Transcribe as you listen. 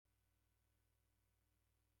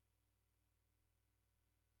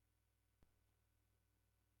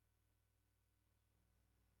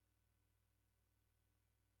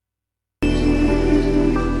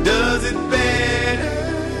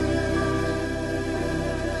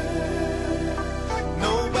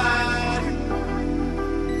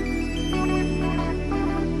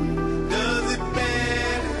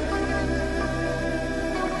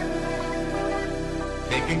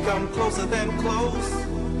can come closer than close,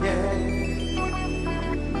 yeah.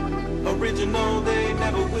 Original they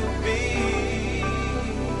never will be.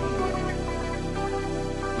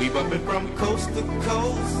 We bumpin' from coast to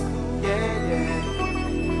coast, yeah, yeah.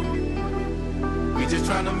 We just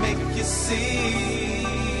tryna make you see.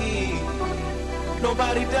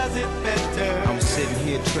 Nobody does it better. I'm sitting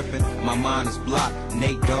here tripping, my mind is blocked.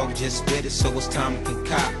 Nate Dogg just spit it, so it's time to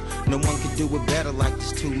concoct. No one can do it better like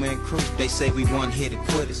this two-man crew. They say we one hit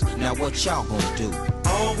quitters. Now what y'all gonna do?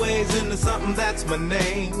 Always into something, that's my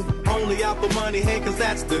name. Only out for money, hey, cause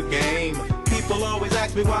that's the game. People always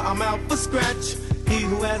ask me why I'm out for scratch. He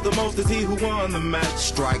who has the most is he who won the match.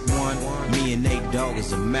 Strike one, me and Nate Dogg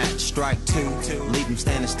is a match. Strike two, leave them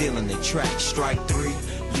standing still in their track. Strike three,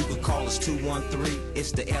 you could call us 213.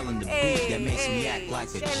 It's the L and the B that makes me act like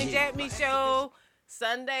a Shanny G. JackMe Show,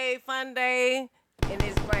 Sunday, fun day, and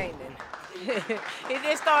it's raining. It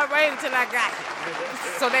didn't start raining until I got here.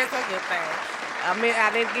 So that's a good thing. I mean,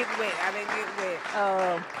 I didn't get wet.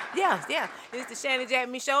 Yeah. It's the Shanny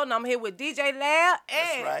JackMe Show, and I'm here with DJ Lab.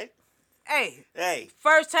 That's right. Hey.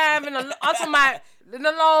 First time in a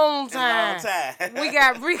long time. We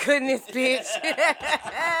got Rika in this bitch.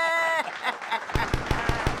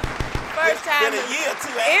 First time. It's been a year,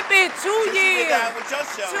 too. It been 2 years. Down with your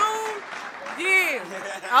show. 2 years.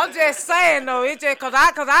 I'm just saying, though. It's just because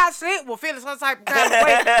I sleep with feeling some type of kind of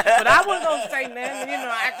way. But I wasn't going to say nothing. You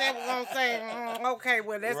know, I just was going to say, okay,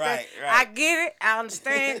 well, that's right. I get it. I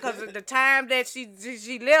understand because of the time that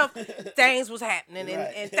she left, things was happening.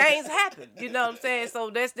 And things happened. You know what I'm saying? So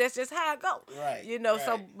that's just how it goes. Right. You know,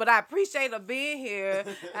 so, but I appreciate her being here.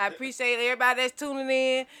 I appreciate everybody that's tuning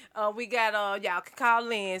in. We got, y'all can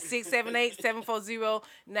call in,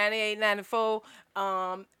 678-740-9894.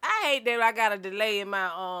 I hate that I got a delay in my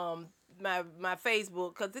my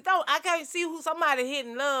Facebook because I can't see who somebody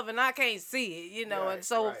hitting love and I can't see it, you know. Right, and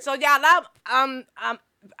so right. so y'all, I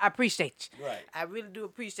appreciate you. Right. I really do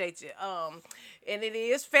appreciate you. And it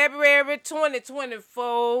is February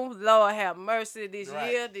 2024. Lord have mercy this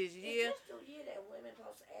year. Is this the year that women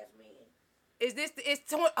supposed to ask men? Is this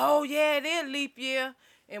oh yeah, it is leap year,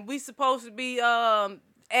 and we supposed to be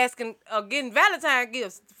asking getting Valentine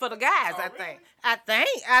gifts for the guys. Oh, I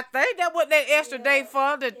think that's what that extra day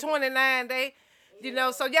for, the 29 day. You know,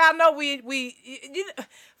 so y'all know we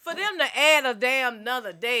for them to add a damn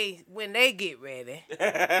another day when they get ready.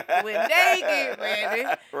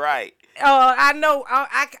 Right. I know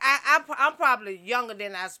I'm probably younger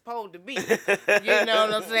than I'm supposed to be. You know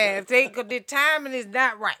what I'm saying? Because the timing is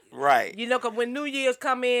not right. Right. You know, because when New Year's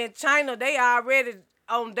come in, China, they already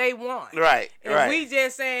on day one. Right. And we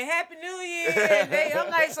just saying Happy New Year. And I'm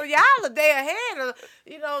like, so y'all a day ahead of,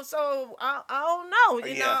 you know, so I don't know.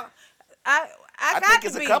 You know, I think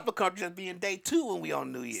it's a couple countries that be in day 2 when we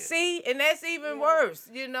on New Year. See, and that's even worse.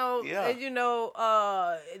 You know, and, you know,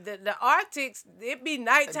 the Arctics, it be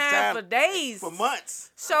nighttime for days. For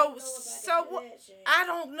months. So I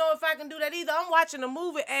don't know if I can do that either. I'm watching a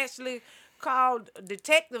movie actually called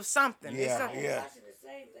Detective Something. Yeah. Watching the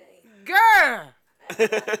same thing. Girl.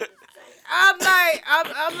 I'm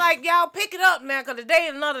like, y'all pick it up now, because today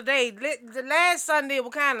is another day. The last Sunday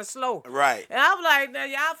was kind of slow. Right. And I was like, now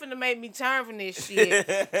y'all finna make me turn from this shit.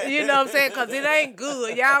 You know what I'm saying? Because it ain't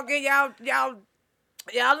good. Y'all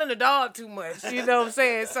in the dark too much. You know what I'm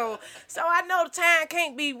saying? So I know the time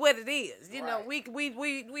can't be what it is. You know, we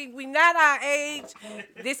not our age.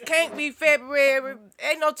 This can't be February.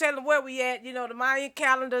 Ain't no telling where we at. You know, the Mayan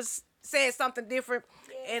calendar said something different.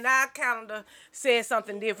 And our calendar says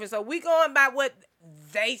something different. So we going by what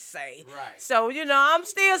they say. Right. So, you know, I'm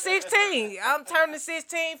still 16. I'm turning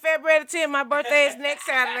 16 February 10th. My birthday is next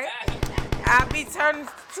Saturday. I'll be turning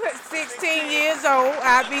 16 years old.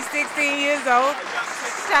 I'll be 16 years old.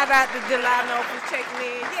 Shout out to Delano for checking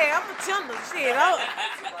in. Yeah, I'm a tender. Shit,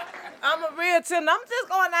 I'm a real tender. I'm just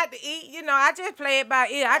going out to eat. You know, I just play it by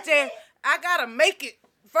ear. I got to make it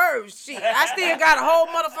first. Shit, I still got a whole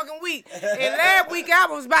motherfucking week. And last week I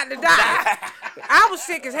was about to die. I was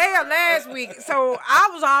sick as hell last week, so I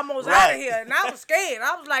was almost out of here, and I was scared.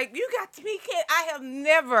 I was like, "You got to be kidding!" I have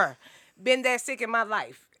never been that sick in my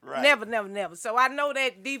life. Right. Never. So I know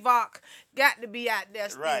that D-Voc got to be out there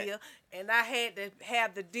still. Right. And I had to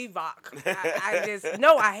have the D-Voc. I just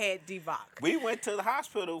know I had D-Voc. We went to the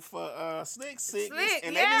hospital for Slick, and yeah,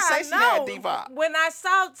 they didn't say she had D-Voc. When I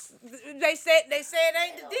saw, they said it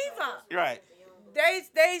ain't the D-Voc. Right.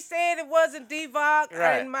 They said it wasn't D-Voc,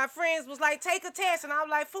 Right. and my friends was like, take a test, and I was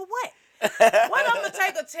like, for what? What I'm gonna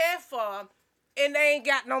take a test for? And they ain't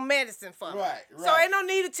got no medicine for me. Right. So ain't no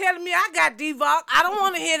need of telling me I got D-Voc. I don't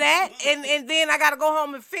want to hear that. And then I got to go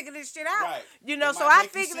home and figure this shit out. Right. You know, It so might I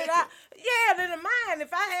make you figured it sicker. out. Yeah, then the mind.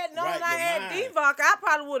 If I had known Right, I the had mind. DVOC, I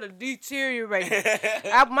probably would have deteriorated.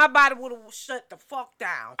 My body would have shut the fuck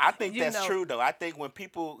down. I think you that's know. true, though. I think when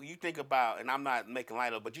you think about, and I'm not making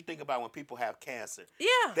light of it, but you think about when people have cancer.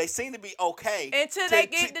 Yeah. They seem to be okay Until they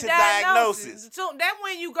get the diagnosis. diagnosis. So that's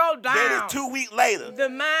when you go down. Then it's 2 weeks later. The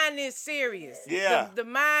mind is serious. Yeah. The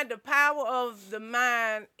mind, the power of the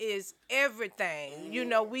mind is everything. You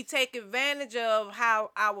know, we take advantage of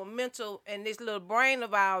how our mental and this little brain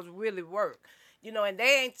of ours really work. You know, and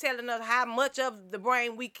they ain't telling us how much of the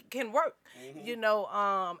brain we can work. You know,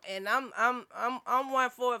 and I'm one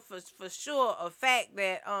for sure a fact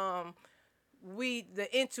that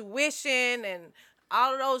the intuition and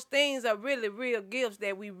all of those things are really real gifts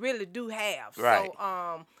that we really do have. Right.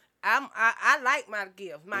 So I like my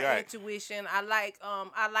gift, my Right. intuition. I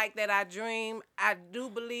like that I dream. I do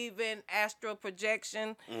believe in astral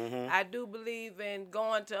projection. I do believe in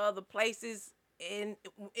going to other places in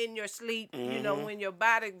your sleep. You know, when your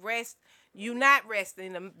body rests, you not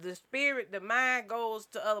resting. The spirit, the mind goes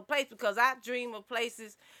to other places because I dream of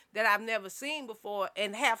places that I've never seen before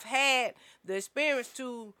and have had the experience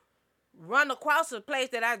to run across a place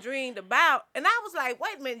that I dreamed about. And I was like,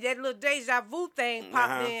 wait a minute, that little deja vu thing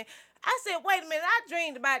popped in. I said, wait a minute, I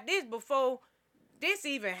dreamed about this before this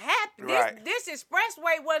even happened. Right. This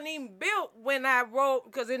expressway wasn't even built when I rode,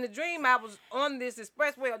 because in the dream I was on this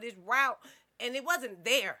expressway or this route, and it wasn't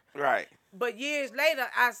there. Right. But years later,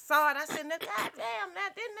 I saw it. I said, "God damn,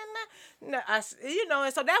 that didn't." You know,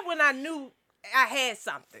 and so that's when I knew I had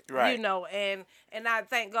something. Right. You know, and I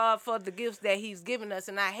thank God for the gifts that He's given us,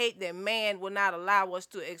 and I hate that man will not allow us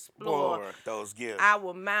to explore those gifts.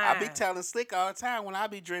 our mind. I be telling Slick all the time when I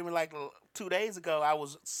be dreaming. Like 2 days ago, I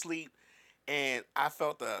was asleep and I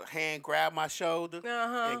felt a hand grab my shoulder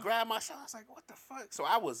and grab my shoulder. I was like, "What the fuck?" So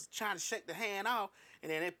I was trying to shake the hand off, and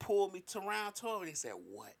then it pulled me around to him, and he said,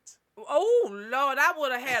 "What?" Oh Lord, I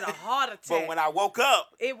would have had a heart attack. But when I woke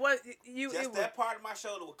up, it was you. just it that part of my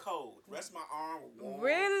shoulder was cold. The rest of my arm was warm.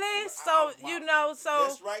 really. My So arm was you warm. know, so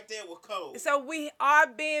This right there was cold. so we are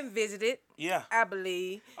being visited. Yeah. I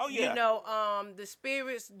believe. Oh, yeah. You know, the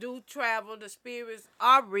spirits do travel. The spirits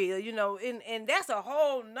are real. You know, and that's a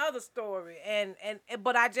whole nother story.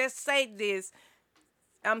 But I just say this.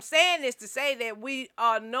 I'm saying this to say that we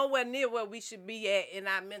are nowhere near where we should be at in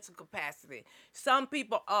our mental capacity. Some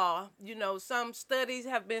people are. You know, some studies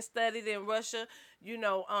have been studied in Russia. You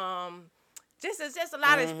know, just a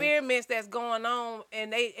lot of experiments that's going on,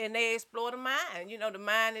 and they explore the mind. You know, the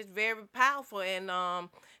mind is very powerful, and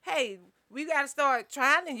hey, we got to start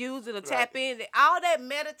trying to use it or tap into all that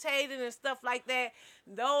meditating and stuff like that.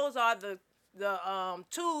 Those are the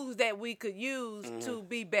tools that we could use to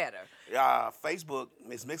be better. Facebook,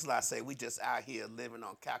 Miss Mixlot say we just out here living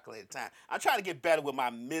on calculated time. I'm trying to get better with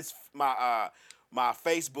my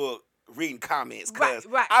Facebook reading comments because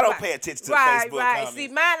I don't pay attention to Facebook comments. See,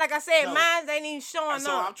 mine, like I said, mine ain't even showing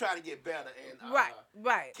so up. I'm trying to get better. And,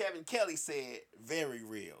 Right. Kevin Kelly said very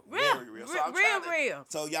real. Real, Very real. So real.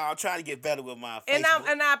 So y'all, I'm trying to get better with my Facebook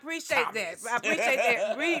And I appreciate comments. that. I appreciate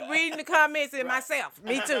that. Reading the comments and myself.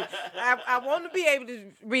 Me too. I want to be able to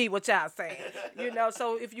read what y'all saying. You know,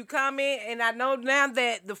 so if you comment, and I know now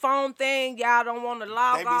that the phone thing, y'all don't want to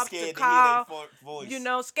log off to call. Hear their voice. You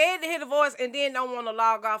know, scared to hear the voice, and then don't want to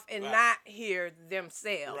log off and not hear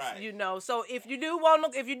themselves. Right. You know, so if you do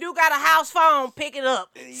got a house phone, pick it up.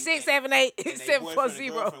 678-740.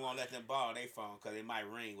 Girlfriend won't let them borrow their phone because it might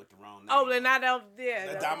ring with the wrong name. Oh, then I don't.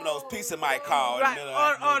 Yeah. The Domino's Pizza might call. Right. In the middle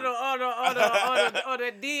Or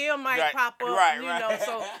the DM might pop up. Right. You know,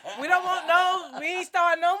 so we don't want we ain't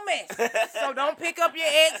starting no mess. So don't pick up your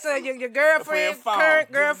ex or your girlfriend,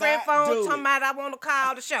 current girlfriend phone, talking about I want to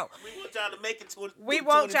call the show. We want y'all to make it to We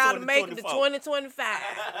want y'all to make it to 2025,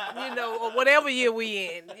 you know, or whatever year we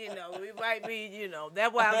in. You know, we might be, you know,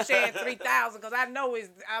 that's why I'm sharing 3,000 because I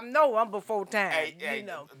know I'm before time. You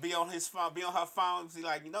know, be on his phone, be on her phone. See,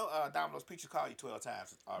 like, you know, Domino's Pizza called you 12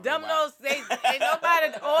 times. Domino's, they ain't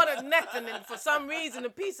nobody ordered nothing, and for some reason the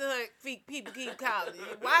Pizza Hut people keep calling.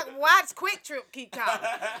 Why Quick Trip keep calling?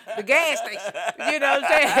 The gas station. You know what I'm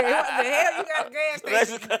saying? What the hell you got a gas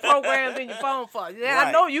station programmed in your phone for? Yeah,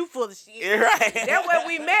 I know you full of shit. Right. That's where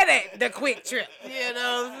we met at, the Quick Trip. You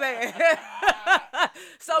know what I'm saying?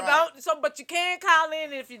 But you can call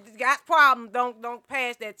in, and if you got problems, don't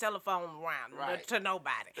pass that telephone around to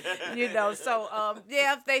nobody. You know, so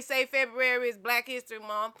if they say February is Black History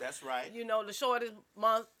Month. That's right. You know, the shortest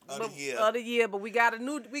month of the year, but we got one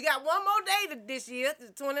more day this year, the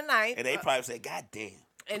 29th. And they probably say, "God damn."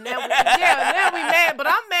 And now, now we mad, but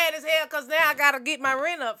I'm mad as hell because now I gotta get my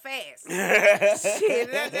rent up fast.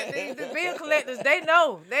 Shit, the bill collectors, they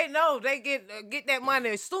know, they get that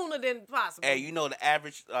money sooner than possible. Hey, you know the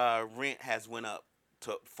average rent has went up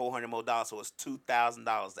to $400 more, so it's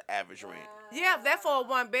 $2,000 the average rent. Yeah, that's for a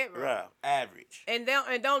 1-bedroom. Yeah, average. And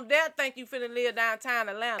don't dare think you finna live downtown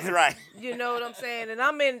Atlanta. Right. You know what I'm saying? And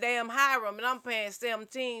I'm in damn Hiram and I'm paying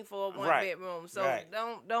 $17 for a 1-bedroom. So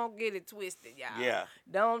don't get it twisted, y'all. Yeah.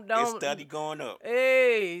 Don't. It's steady going up.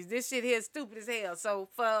 Hey, this shit here is stupid as hell. So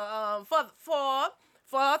for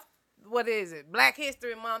what is it? Black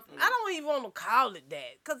History Month. I don't even want to call it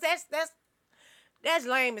that, cause that's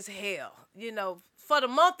lame as hell. You know, for the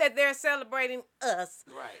month that they're celebrating us.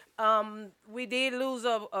 Right. We did lose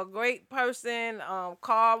a great person,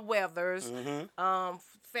 Carl Weathers, from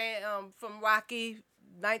Rocky.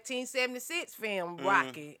 1976 film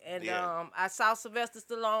Rocky, and I saw Sylvester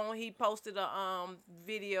Stallone. He posted a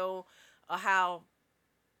video of how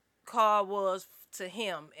Carl was to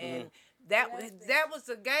him, and that was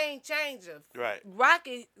a game changer. Right.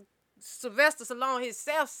 Rocky, Sylvester Stallone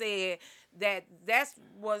himself said that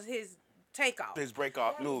was his takeoff. His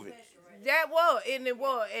breakoff movie. That was,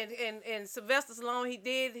 and Sylvester Stallone, he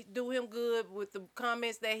did do him good with the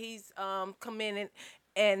comments that he's commented.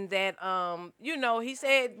 And that, you know, he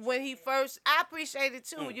said when he first, I appreciate it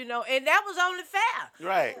too, you know, and that was only fair.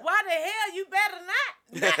 Right. Why the hell you better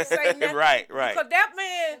not say nothing? Right. Because that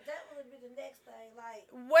man, That would be the next thing, like.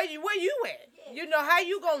 where you at? Yeah. You know, how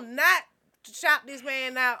you gonna not shout this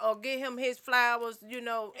man out or get him his flowers, you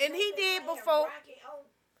know, and he did before. Rocky on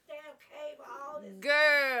damn cable, all this.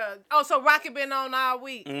 Girl. Oh, so Rocky been on all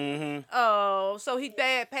week. Mm-hmm. Oh, so he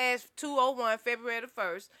passed 201 February the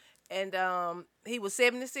 1st. And he was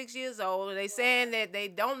 76 years old, and they saying that they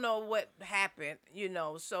don't know what happened, you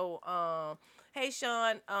know. So, hey,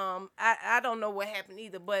 Sean, I don't know what happened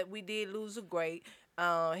either, but we did lose a great.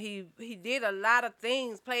 He did a lot of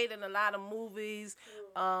things, played in a lot of movies.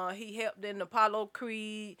 He helped in Apollo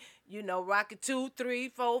Creed, you know, Rocky 2, 3,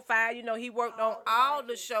 4, 5. You know, he worked on all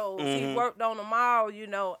the shows. He worked on them all, you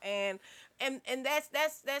know, and that's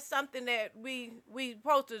something that we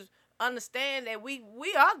supposed to understand, that we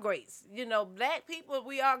are greats, you know. Black people,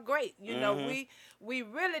 we are great, you know. We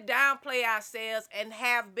really downplay ourselves and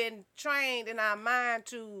have been trained in our mind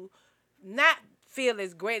to not feel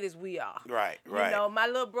as great as we are. Right. You know, my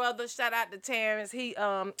little brother, shout out to Terrence. He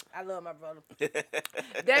I love my brother.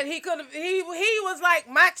 That he was like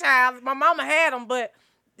my child. My mama had him, but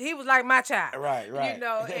he was like my child. Right. You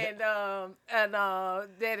know, and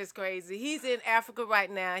that is crazy. He's in Africa right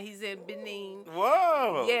now. He's in Benin.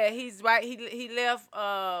 Whoa. Yeah, he's right. He left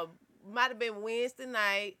might have been Wednesday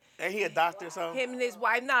night. Ain't he a doctor or something? Him and his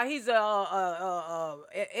wife. No, he's a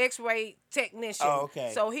X-ray technician. Oh,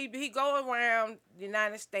 okay. So he go around the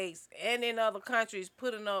United States and in other countries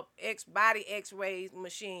putting up body X-ray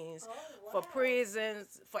machines for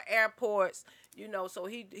prisons, for airports. You know, so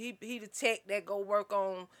he the tech that go work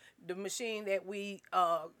on the machine that we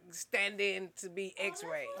stand in to be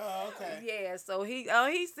X-ray. Oh, okay. Yeah, so he's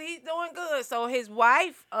doing good. So his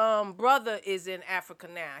wife, brother is in Africa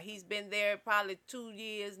now. He's been there probably 2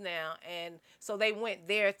 years now, and so they went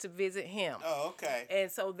there to visit him. Oh, okay. And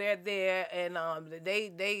so they're there, and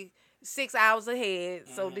they 6 hours ahead.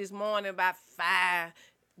 So this morning about 5,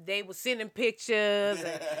 they were sending pictures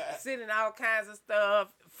and sending all kinds of stuff,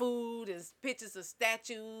 food and pictures of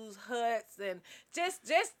statues, huts, and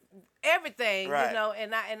just everything, right. You know.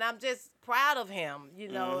 And I'm just proud of him, you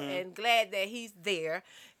know, and glad that he's there.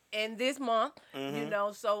 And this month, you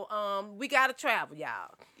know, so we gotta travel, y'all.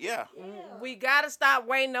 Yeah. We gotta stop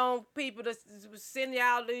waiting on people to send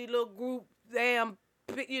y'all these little group damn.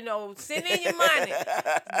 You know, send in your money.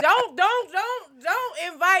 Don't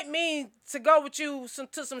invite me to go with you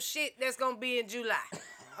to some shit that's gonna be in July.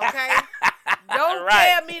 Okay? Don't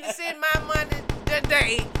tell me to send my money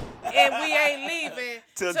today and we ain't leaving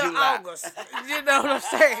till August. You know what I'm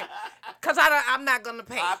saying? Cause I'm not gonna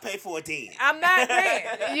pay. I'll pay for it then. I'm not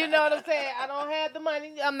paying. You know what I'm saying? I don't have the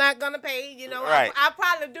money. I'm not gonna pay. You know, right. I'll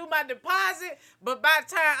probably do my deposit, but by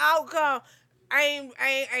the time I'll come, I ain't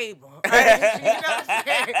able. You know what I'm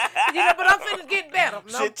saying? You know, but I'm finna get better.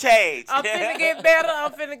 No? Should change. I'm finna get better.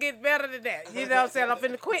 I'm finna get better than that. You know what I'm saying? I'm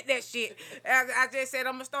finna quit that shit. I just said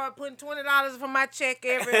I'm gonna start putting $20 for my check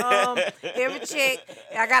every check.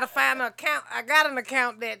 I gotta find an account. I got an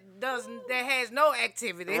account that has no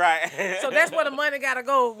activity. Right. So that's where the money gotta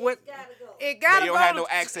go. It gotta you go. don't have no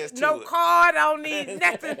access to no it. card. I don't need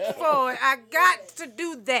nothing for it. I got to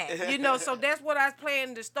do that. You know, so that's what I was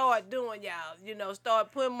planning to start doing, y'all. You know,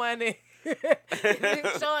 start putting money.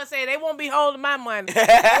 Sean said they won't be holding my money.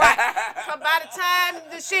 Right. Cause by the time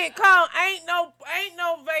the shit come, ain't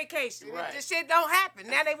no vacation. Right. The shit don't happen.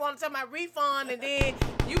 Now they want to tell my refund, and then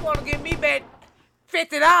you want to give me back $50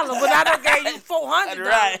 when I done gave you $400.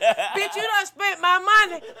 Right. Bitch, you done spent my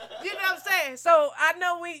money. You know what I'm saying? So I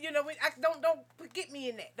know don't get me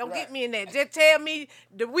in that. Don't get me in that. Just tell me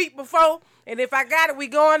the week before, and if I got it, we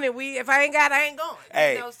going, and if I ain't got it, I ain't going.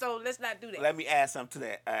 Hey, you know, so let's not do that. Let me add something to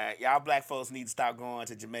that. Y'all black folks need to start going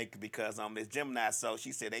to Jamaica because Miss Gemini, so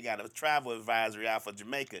she said they got a travel advisory out for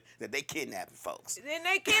Jamaica that they kidnapping folks. Then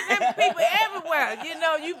they kidnapping people everywhere. You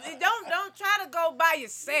know, you don't try to go by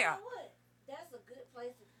yourself. You know what? That's a good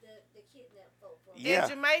place to kidnap folks from. Yeah. In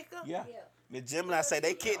Jamaica? Yeah. Miss Gemini say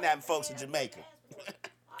they kidnapping folks in Jamaica.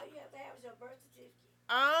 All you have to have is your birth certificate.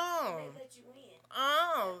 Oh. They let you in.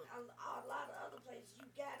 Oh. A lot of other places you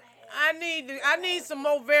gotta have. I need some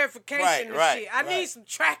more verification and shit. I need some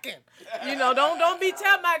tracking. You know, don't be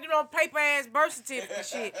telling about paper ass birth certificate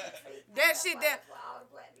shit. That shit that That's where all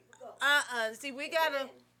the black people go. see we gotta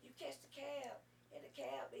You catch the cab, and the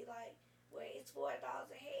cab be like, well, it's $40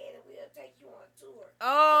 a head, and we'll take you on a tour.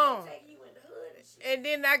 Oh. We'll take you in the hood and shit. and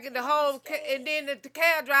then I get the whole and then the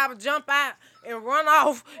cab driver jump out and run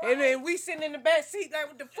off and then we sitting in the back seat like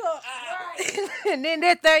what the fuck. And then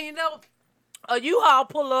that thing, you know, a U-Haul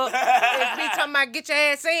pull up and be talking about get your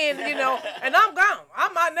ass in, you know, and I'm gone.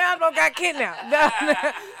 I'm out now. I don't got kidnapped.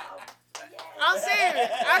 I'm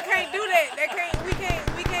serious. I can't do that. We can't.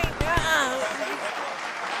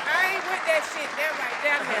 I ain't with that shit. That right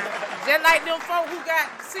down there. Just like them folk who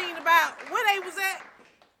got seen about where they was at.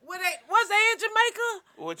 Was they in Jamaica?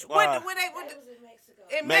 Which That was in Mexico.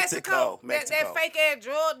 In Mexico. Mexico. That fake ass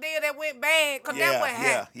drug deal that went bad. Cause that's what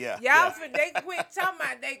happened. Y'all, they quit talking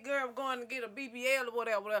about that girl going to get a BBL or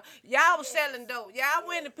whatever. Y'all was selling dope. Y'all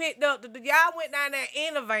went and picked up. Y'all went down there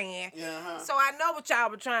in a van. Yeah. So I know what y'all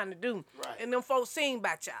were trying to do. Right. And them folks seen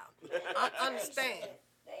about y'all. I understand.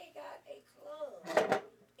 They got a club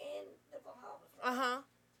in the Bahamas.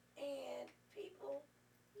 And people,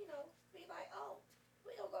 you know, be like, oh,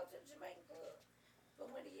 we gonna go to the Jamaican club.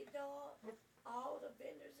 But when it get dark, all the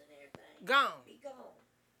vendors and everything Gone. be gone.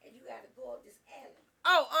 And you gotta go up this alley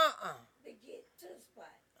Oh, to get to the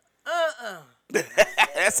spot.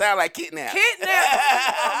 That sound like kidnap.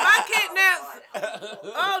 My kidnap.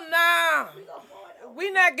 Oh, no.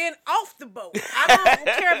 We not getting off the boat. I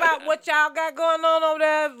don't care about what y'all got going on over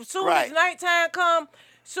there. As soon as nighttime come,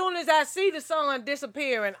 soon as I see the sun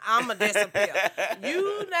disappearing, I'ma disappear.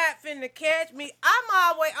 You not finna catch me.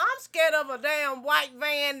 I'm scared of a damn white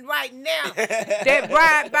van right now that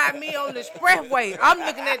ride by me on the expressway. I'm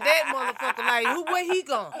looking at that motherfucker like, where he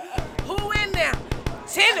going? Who in there?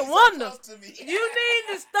 Tinted Wonders. You need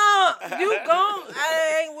to stop. You gone.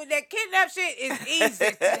 With that kidnap shit is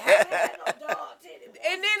easy to happen.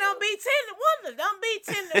 And then don't be Tinted Wonders. Don't be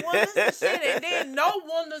Tinted Wonders and shit. And then no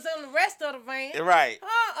wonders on the rest of the van. Right.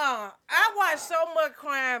 I watch so much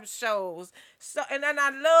crime shows. And then I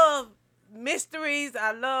love mysteries.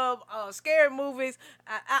 I love scary movies.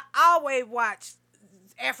 I always watch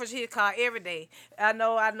Average Hit Car every day. I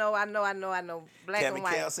know. Black Kevin and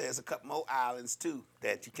white. Kell says a couple more islands too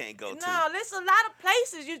that you can't go to. No, there's a lot of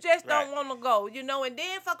places you just don't want to go, you know, and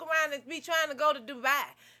then fuck around and be trying to go to Dubai,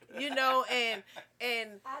 you know, and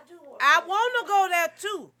I want to go there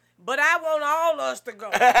too. But I want all us to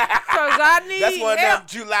go. Because I need That's one help.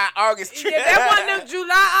 of them July, August trips. Yeah, that's one of them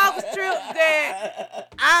July, August trips that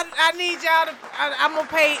I need y'all to, I'm going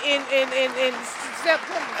to pay in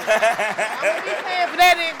September. I'm going to be paying for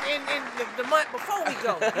that in the month before we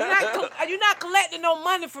go. You're not collecting no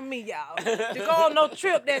money from me, y'all, to go on no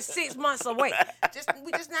trip that's 6 months away.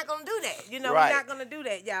 We just not going to do that. You know, we're not going to do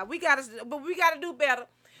that, y'all. But we got to do better.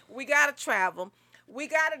 We got to travel. We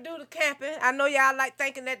got to do the camping. I know y'all like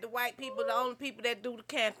thinking that the white people are the only people that do the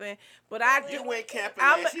camping, but I do. You went camping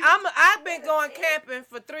I've been going camping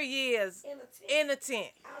for 3 years in a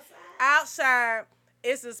tent. Outside,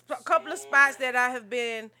 it's a couple of spots that I have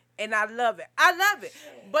been, and I love it.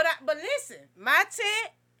 But listen, my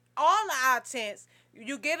tent, all of our tents,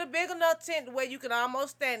 you get a big enough tent where you can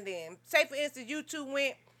almost stand in. Say for instance, you two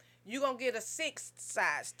went, you're gonna get a 6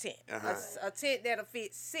 size tent, a tent that'll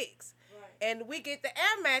fit 6. And we get the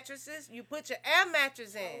air mattresses. You put your air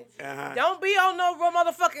mattress in. Don't be on no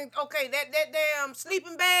motherfucking, that damn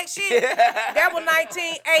sleeping bag shit. That was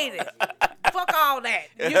 1980. Fuck all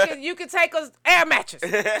that. You can take an air mattress.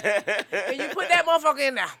 And you put that motherfucker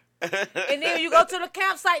in there. And then you go to the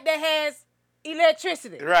campsite that has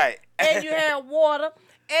electricity. Right. And you have water.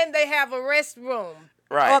 And they have a restroom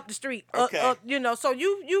up the street. Okay. You know, so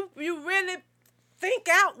you really think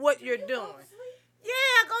out what you're doing.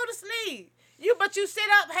 Yeah, go to sleep. But you sit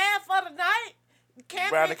up half of the night.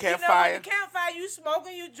 camping, around the campfire. The campfire, you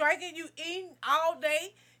smoking, you drinking, you eating all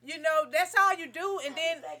day. You know, that's all you do. And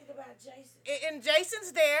then, thinking about Jason. And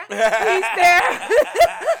Jason's there. He's there.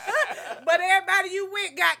 But everybody you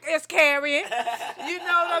with is carrying. You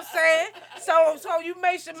know what I'm saying? So you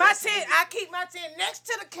make sure my tent, I keep my tent next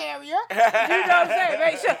to the carrier. You know what I'm saying?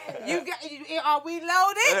 Make sure are we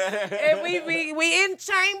loaded? And we in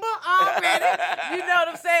chamber already. You know what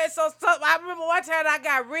I'm saying? So I remember one time I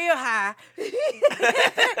got real high.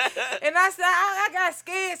 And I said, I got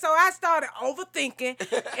scared, so I started overthinking.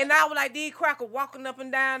 And I was like, these crackers walking up and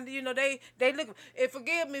down, you know, they look, and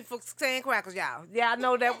forgive me for saying crackers, y'all. Y'all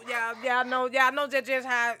know that, y'all know that just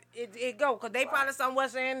how it go, because they probably somewhere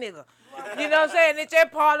saying nigga. You know what I'm saying? It's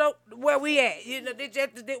just part of where we at. You know, we even.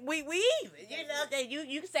 You know,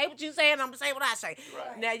 you say what you say, and I'm going to say what I say.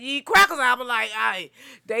 Right. Now, you crackers, I was like, all right,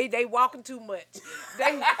 they walking too much.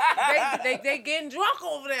 They getting drunk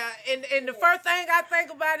over there. And the first thing I think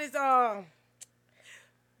about is,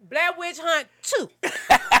 Blair Witch Hunt 2.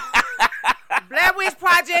 Blair Witch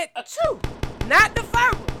Project 2. Not the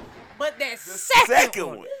first one, but the second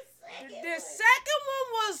one. The second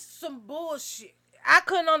one was some bullshit.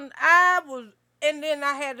 And then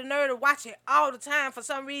I had the nerve to watch it all the time for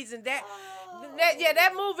some reason. That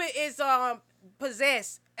movie is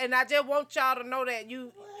possessed. And I just want y'all to know that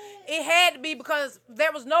it had to be, because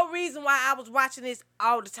there was no reason why I was watching this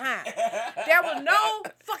all the time. There was no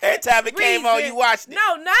fucking every time it came on, you watched it.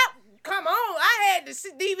 No, come on. I had the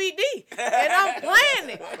DVD, and I'm playing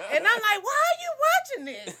it. And I'm like, why are you watching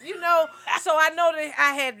this? You know, so I know that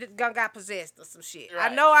I had got possessed or some shit.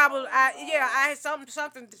 Right. I know I had something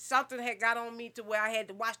had got on me to where I had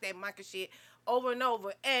to watch that monkey shit over and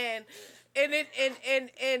over. And they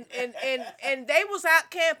was out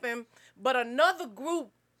camping, but another group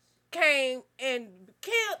came and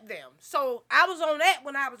killed them. So I was on that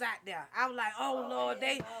when I was out there. I was like, oh Lord,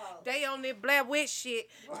 they on their Blair Witch shit,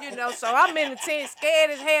 you know. So I'm in the tent,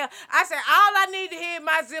 scared as hell. I said, all I need to hear is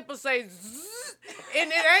my zipper say zzz,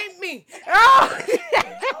 and it ain't me. Oh.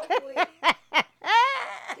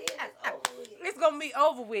 It's gonna be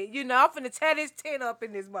over with, you know. I'm finna tear this tent up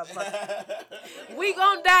in this motherfucker. We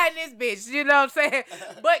gonna die in this bitch, you know what I'm saying?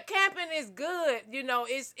 But camping is good, you know.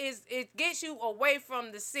 It gets you away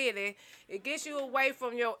from the city. It gets you away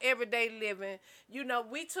from your everyday living. You know,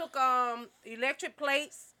 we took electric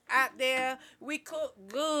plates out there. We cooked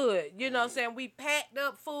good, you know what I'm saying? We packed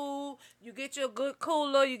up food. You get you a good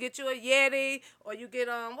cooler, you get you a Yeti, or you get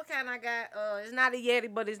what kind I got? It's not a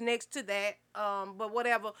Yeti, but it's next to that. But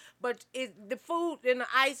whatever. But the food and the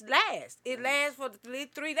ice lasts. It lasts for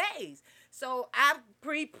 3 days. So I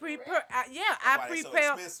pre-prepped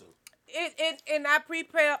and I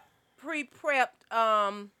pre-prepped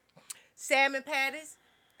salmon patties.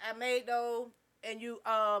 I made those. And you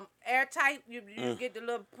airtight, you get the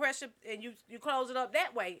little pressure, and you close it up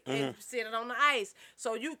that way and sit it on the ice.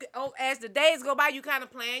 So you as the days go by, you kind of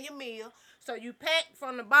plan your meal. So you pack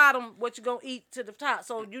from the bottom what you're gonna eat to the top.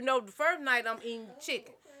 So you know the first night I'm eating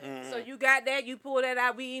chicken. So you got that, you pull that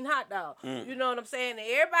out, we eating hot dog. You know what I'm saying? And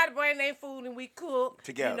everybody bring their food and we cook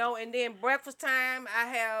together. You know, and then breakfast time I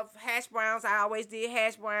have hash browns. I always did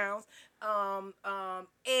hash browns.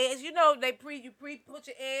 Eggs, you know, you put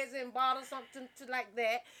your eggs in bottles, something to like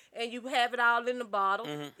that, and you have it all in the bottle.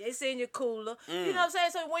 It's in your cooler. You know what I'm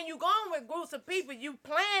saying? So when you going with groups of people, you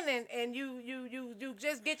planning and you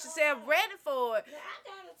just get yourself ready for it. Now I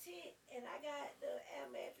got a tent and I got the air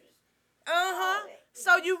mattress.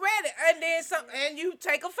 So you ready, and then and you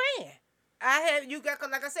take a fan.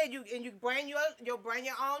 Like I said, you bring your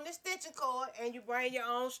own extension cord and you bring your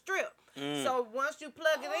own strip. So once you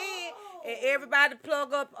plug it in and everybody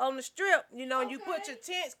plug up on the strip, you know, and you put your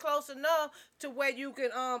tents close enough to where you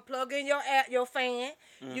can plug in your fan.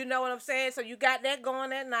 You know what I'm saying? So you got that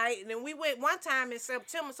going at night. And then we went one time in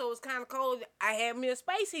September, so it was kind of cold. I had me a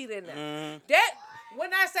space heater in there.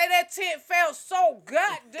 When I say that tent felt so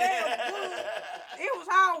goddamn good, it was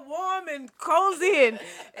all warm and cozy and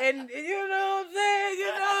you know what I'm saying?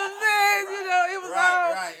 You know, it was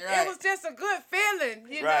right. It was just a good feeling,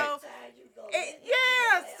 you know.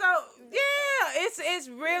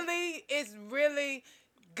 It's really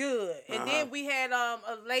good. And then we had a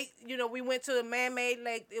lake, you know, we went to a man-made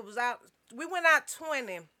lake. We went out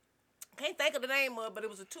 20. Can't think of the name of it, but it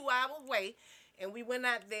was a 2-hour way. And we went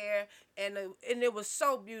out there, and it was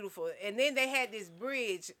so beautiful. And then they had this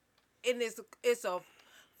bridge, and it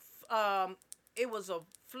was a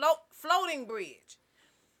floating bridge,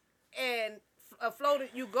 and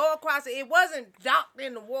you go across it. It wasn't docked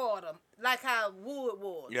in the water like how wood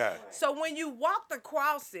was. Yeah. So when you walked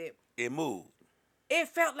across it, it moved. it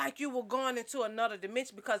felt like you were going into another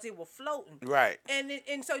dimension because it was floating. Right.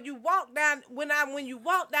 And so you walk down. When you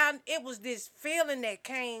walk down, it was this feeling that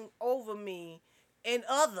came over me and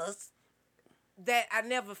others that I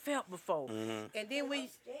never felt before. And then and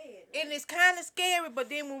it's kind of scary. But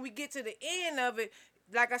then when we get to the end of it,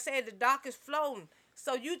 like I said, the dock is floating.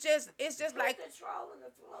 So it's just like controlling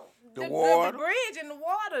the flow. The water, the bridge and the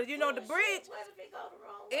water. You know, the bridge. What if it go the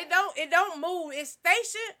wrong way? It don't move. It's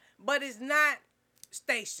stationed, but it's not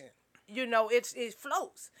stationed. You know, it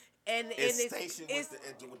floats. And it's stationed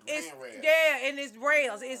with the handrail. Yeah, and it's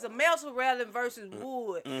rails. It's a metal railing versus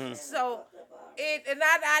wood. So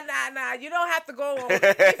you don't have to go on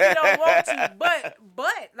if you don't want to.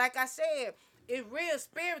 But like I said, it's real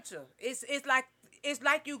spiritual. It's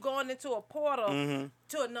like you going into a portal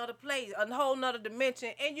to another place, a whole nother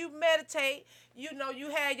dimension, and you meditate. You know,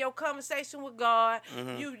 you had your conversation with God.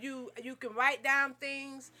 You can write down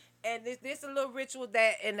things, and this a little ritual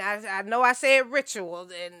that, and I know I said ritual,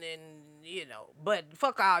 and you know, but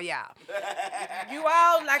fuck all y'all. You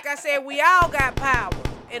all, like I said, we all got power,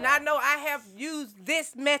 and I know I have used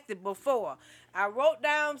this method before. I wrote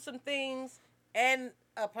down some things and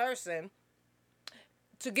a person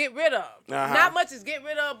to get rid of. Not much is get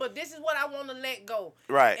rid of, but this is what I want to let go.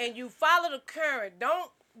 Right. And you follow the current.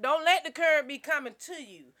 Don't let the current be coming to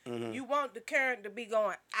you. You want the current to be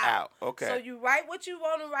going out. Okay. So you write what you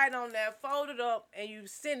want to write on there, fold it up, and you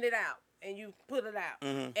send it out, and you put it out.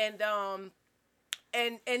 And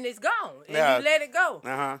it's gone. And you let it go.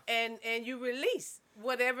 And you release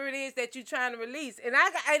whatever it is that you're trying to release. And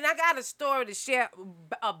I got a story to share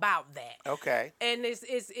about that. Okay. And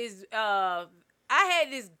I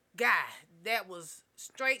had this guy that was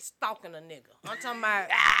straight stalking a nigga. I'm talking about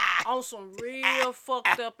on some real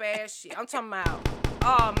fucked up ass shit. I'm talking about,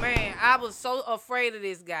 oh man, I was so afraid of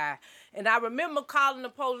this guy. And I remember calling the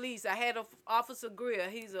police. I had Officer Greer.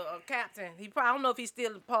 He's a captain. I don't know if he's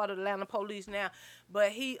still a part of the Atlanta police now,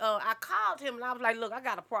 but I called him and I was like, look, I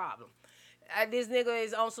got a problem. This nigga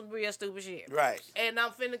is on some real stupid shit. Right. And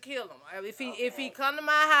I'm finna kill him. If he come to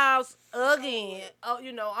my house again,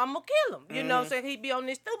 you know, I'm gonna kill him. You know what I'm saying? He be on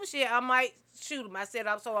this stupid shit, I might shoot him. I said,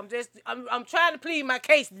 I'm trying to plead my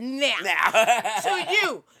case now. To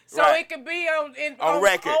you. So it can be on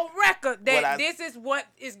record that this is what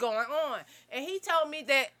is going on. And he told me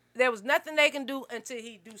that there was nothing they can do until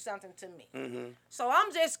he do something to me. So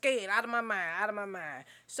I'm just scared, out of my mind.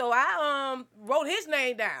 So I wrote his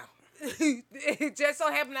name down. It just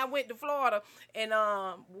so happened I went to Florida and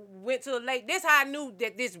went to a lake. This how I knew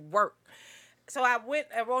that this worked. So I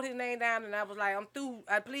wrote his name down and I was like, I'm through.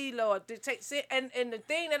 I plead, Lord, to and the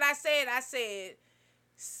thing that I said,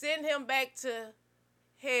 send him back to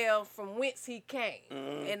hell from whence he came.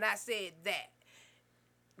 And I said that.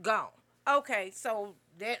 Gone. Okay, so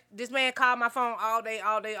this man called my phone all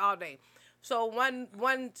day. So one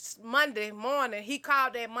Monday morning, he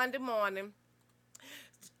called that Monday morning,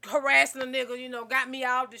 harassing a nigga, you know, got me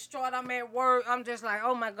all distraught. I'm at work. I'm just like,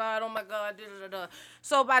 oh my God.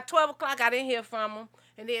 So by 12 o'clock, I didn't hear from him.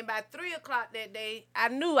 And then by 3 o'clock that day, I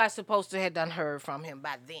knew I supposed to have done heard from him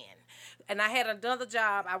by then. And I had another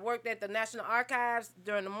job. I worked at the National Archives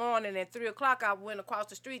during the morning. At 3 o'clock, I went across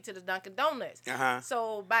the street to the Dunkin' Donuts.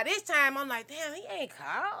 So by this time, I'm like, damn, he ain't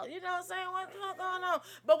called. You know what I'm saying? What's going on?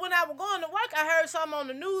 But when I was going to work, I heard something on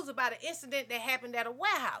the news about an incident that happened at a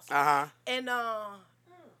warehouse. And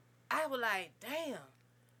I was like, damn.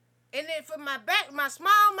 And then from my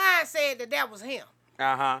small mind said that was him.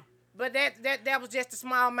 But that was just a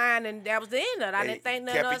small mind, and that was the end of it. I didn't think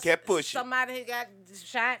nothing else. Kept pushing. Somebody had got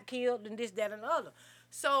shot, killed, and this, that, and the other.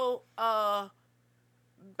 So by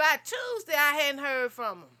Tuesday, I hadn't heard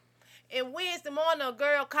from him. And Wednesday morning, a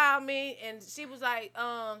girl called me, and she was like,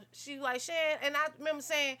 Shan, and I remember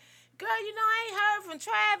saying, girl, you know, I ain't heard from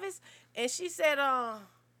Travis. And she said,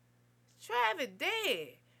 Travis dead.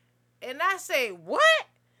 And I said, what?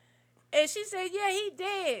 And she said, yeah, he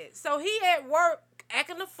dead. So he at work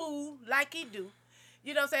acting a fool like he do.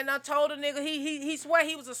 You know what I'm saying? I told the nigga he swear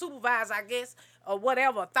he was a supervisor, I guess, or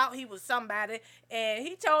whatever. Thought he was somebody. And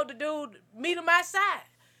he told the dude, meet him outside.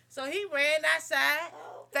 So he ran outside,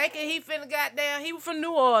 thinking he finna goddamn, he was from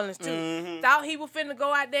New Orleans too. Thought he was finna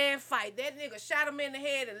go out there and fight. That nigga shot him in the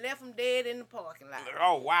head and left him dead in the parking lot.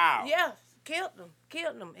 Oh, wow. Yeah, killed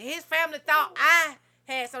him. His family thought I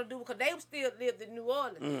had something to do because they still lived in New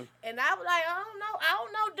Orleans. And I was like, I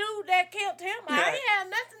don't know dude that killed him. I ain't had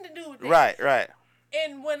nothing to do with that. Right.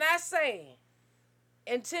 And when I say,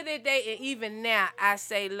 until that day and even now, I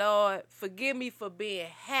say, Lord, forgive me for being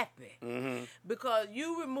happy because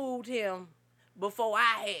you removed him before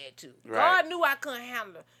I had to. Right. God knew I couldn't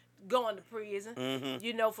handle it. going to prison,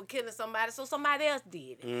 you know, for killing somebody, so somebody else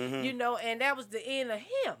did it, you know, and that was the end of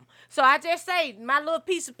him. So I just say my little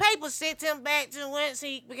piece of paper sent him back to whence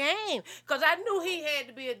he began, because I knew he had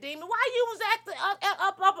to be a demon. Why you was acting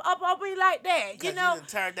up me like that, you know? You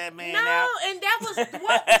turned that man no, out. and that was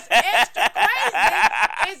what was extra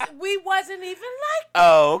crazy is we wasn't even like that.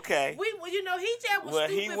 Oh, okay. We, you know, he just was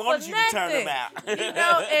stupid he wanted for you nothing. to turn him out. You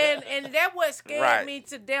know, and that what scared Right. me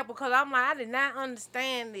to death, because I'm like, I did not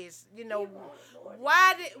understand this. You know,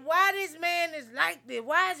 why this man is like this?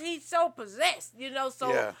 Why is he so possessed? You know,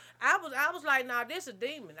 so Yeah. I was like, nah, this a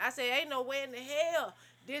demon. I said, ain't no way in the hell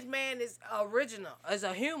this man is original as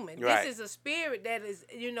a human. Right. This is a spirit that is,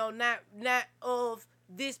 you know, not of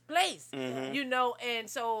this place, you know, and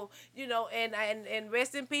so, you know, and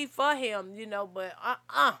rest in peace for him, you know, but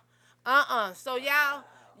so y'all,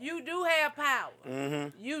 you do have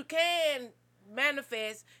power. You can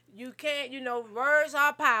manifest. You can't, you know, words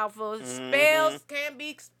are powerful. Spells can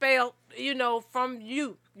be spelled, you know, from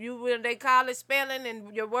you. They call it spelling,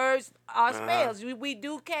 and your words are spells. We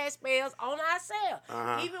do cast spells on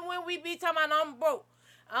ourselves. Even when we be talking about I'm broke,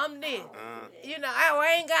 I'm this. You know,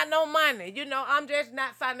 I ain't got no money. You know, I'm just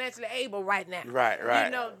not financially able right now. Right.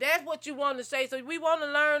 You know, that's what you want to say. So we want to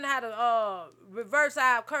learn how to reverse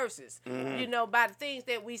our curses, you know, by the things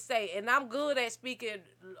that we say. And I'm good at speaking.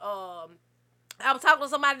 I was talking to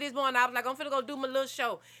somebody this morning. I was like, I'm finna go do my little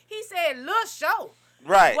show. He said, little show.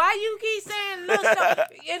 Right. Why you keep saying little show?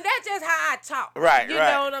 And that's just how I talk. Right, You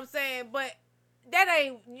right. know what I'm saying? But that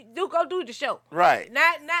ain't, go do the show. Right.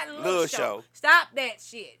 Not little show. show. Stop that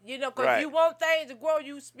shit. You know, because Right. you want things to grow,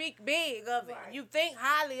 you speak big of it. You think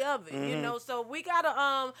highly of it, you know. So we got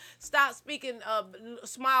to stop speaking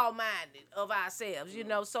small-minded of ourselves, you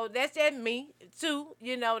know. So that's just me, too,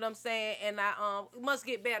 you know what I'm saying? And I must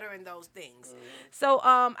get better in those things. So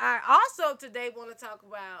I also today want to talk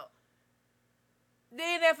about the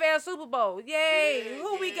NFL Super Bowl. Yay.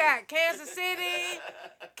 Who we got? Kansas City, and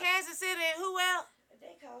who else?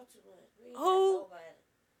 They called too much. We ain't Who? got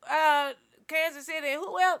nobody. Kansas City, and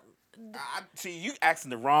who else? See, you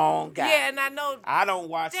asking the wrong guy. Yeah, and I know. I don't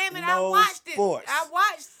watch Damn it, no I watched it. sports. I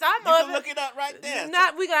watched some You of can it. look it up right there.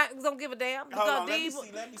 Not we don't give a damn. Hold on, Because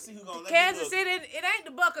let me see who gonna Kansas City, it ain't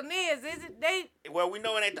the Buccaneers, is it? They Well, we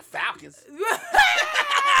know it ain't the Falcons.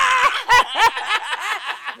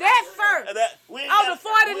 that's first. We ain't Oh, gotta- the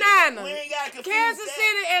 49ers. We ain't got to confuse Kansas that.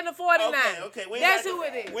 City and the 49ers. Okay. That's who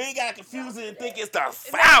it is. We ain't got to confuse it and think it's the I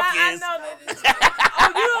Falcons. know that. Oh,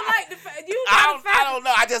 you don't like the Falcons? You I like the don't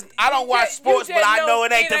Falcons? know. I don't watch sports, You but just I know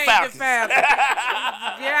it ain't the ain't Falcons. God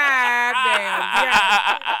damn. Yeah.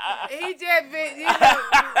 He just been, you know,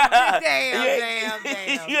 damn.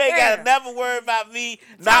 You ain't got to never worry about me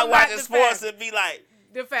not about watching the sports Falcons. and be like,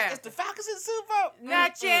 The Falcons. it's the Falcons in the Super Bowl?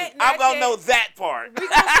 Not yet. I'm going to yet. know that part. We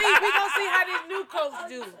gonna see how this new coach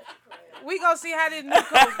do. We gonna see how this new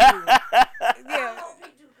coach do. Yeah,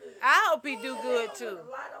 I hope he do good too.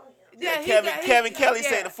 Yeah, Kevin Kelly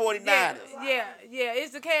said the 49ers. Yeah,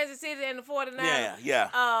 it's the Kansas City and the 49ers.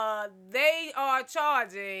 Yeah. They are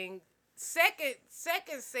charging second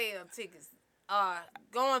sale tickets are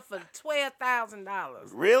going for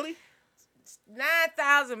 $12,000. Really?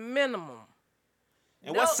 $9,000 minimum.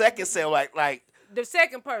 And what's second sale like? The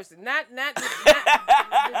second person, not the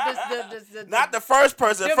first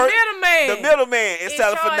person. The first, middleman. The middleman is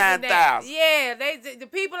selling for charging that. $9,000. Yeah, the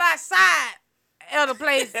people outside of the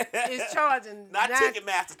place is charging. Not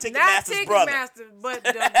Ticketmaster. Not Ticketmaster's brother. Ticketmaster, but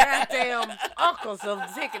the goddamn uncles of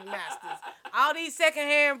Ticketmasters. All these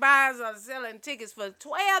secondhand buyers are selling tickets for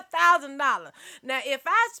 $12,000. Now, if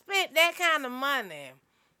I spent that kind of money,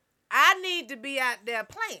 I need to be out there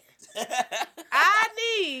playing.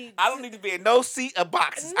 I don't need to be in no seat or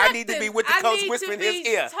boxes. I need to be with the coach whispering in his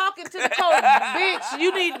ear. Talking to the coach, bitch.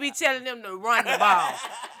 You need to be telling them to run the ball.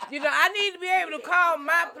 You know, I need to be able to call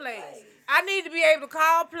my plays. I need to be able to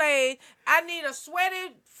call plays. I need a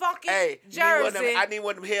sweaty, funky jersey. I need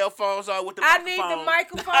one of them headphones on with the I microphone. need the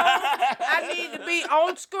microphone. I need to be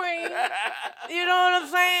on screen. You know what I'm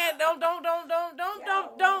saying? Don't.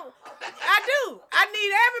 I do. I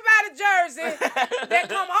need everybody's jersey that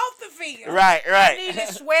come off the field. Right. I need it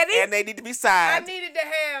sweaty. And they need to be signed. I needed to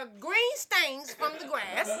have green stains from the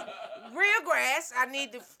grass. Real grass. I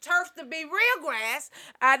need the turf to be real grass.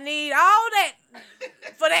 I need all that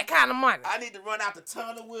for that kind of money. I need to run out the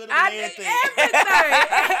tunnel with it and I need everything. everything.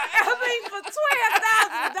 I mean, for $12,000,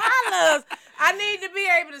 I I need to be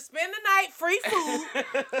able to spend the night free food.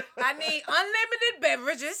 I need unlimited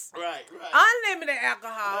beverages. Right. Unlimited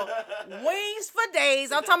alcohol. Wings for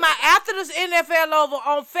days. I'm talking about after this NFL over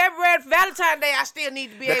on Valentine's Day, I still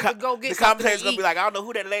need to be able to go get something to eat. The conversation's going to be like, I don't know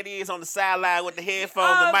who that lady is on the sideline with the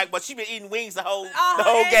headphones and mic, but she been eating wings the whole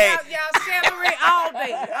game. Y'all celebrate all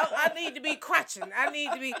day. I need to be crunching. I need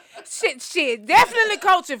to be shit. Definitely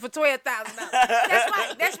coaching for $12,000.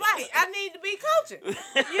 That's right. I need to be coaching.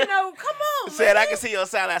 You know, come on, Said, man. I can see you on the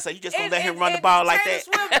sideline, so you just going to let him run the ball like that.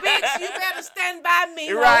 Taylor Swift, bitch, you better stand by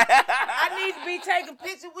me. Right. I need to be taking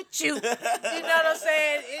pictures with you. You know what I'm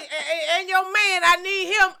saying? And your man, I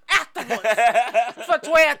need him afterwards for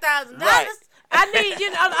 $12,000. Right. I need,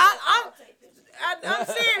 you know, I'm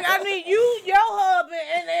serious. I need you, your hubby,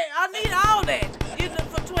 and I need all that, you know,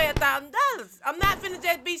 for $12,000. I'm not finna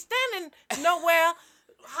just be standing nowhere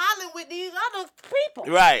hollering with these other people.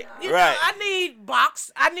 Right, you know, I need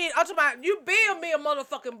box. I'm talking about you build me a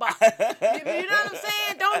motherfucking box. You know what I'm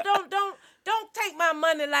saying? Don't take my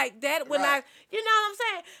money like that when you know what I'm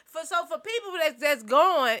saying? For people that's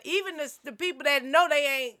going, even the people that know they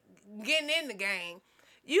ain't getting in the game,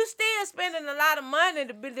 you still spending a lot of money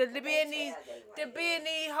to be in these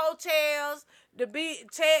hotels. You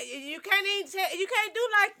can't do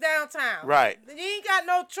like downtown. Right. You ain't got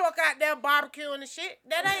no truck out there barbecuing and shit.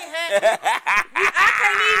 That ain't happening. I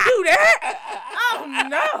can't even do that. Oh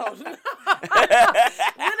no. When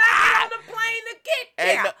I get on the plane to get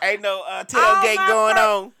there, ain't no tailgate going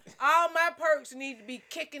on. All my perks need to be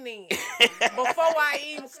kicking in before I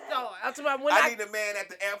even start. I'm talking about when I need a man at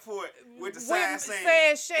the airport with the sign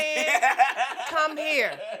saying, Shan, come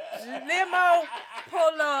here. Limo,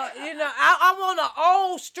 pull up. You know, I want an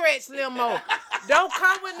old stretch limo. Don't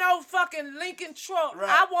come with no fucking Lincoln truck. Right.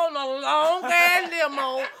 I want a long ass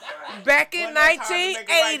limo back in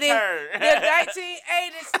 1980. The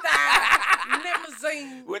 1980 style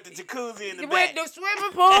limousine. With the jacuzzi in the back. With the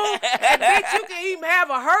swimming pool. And bitch, you can even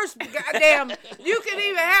have a hearse. Goddamn, you can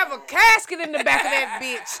even have a casket in the back of that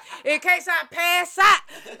bitch. In case I pass out,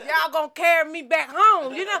 y'all gonna carry me back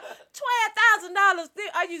home. You know, $12,000.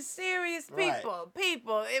 Are you serious, people? Right.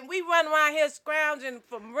 People, and we run around here scrounging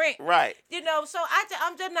for rent. Right. You know, so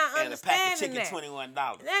I'm just not understanding that. And a pack of chicken,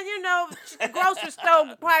 $21. And you know, grocery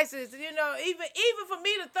store prices. You know, even for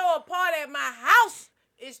me to throw a party at my house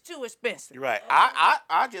is too expensive. Right.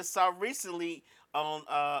 I just saw recently on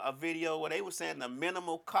a video where they were saying the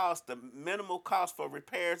minimal cost for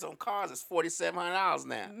repairs on cars is $4,700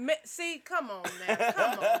 now. See, come on now.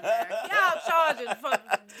 Y'all charging for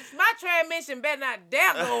my transmission better not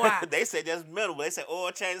dare go out. They said that's minimal. They said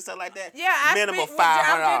oil change and stuff like that. Yeah, minimal $500.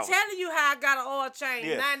 I'm just telling you how I got an oil change,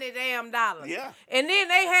 $90 damn. Yeah. And then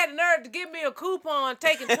they had the nerve to give me a coupon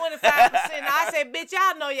taking 25%. I said, bitch,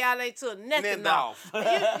 y'all know y'all ain't took nothing off.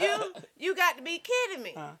 You got to be kidding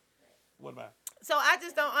me. What about? So I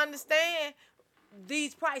just don't understand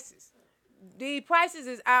these prices. The prices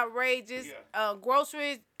is outrageous. Yeah.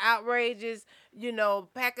 Groceries, outrageous. You know,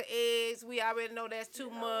 pack of eggs, we already know that's too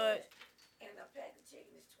much. And a pack of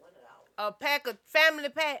chicken is $20. A pack of family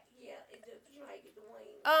pack. Yeah, you might get the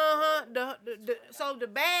wings. So the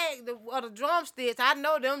bag, the drumsticks, I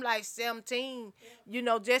know them like 17. You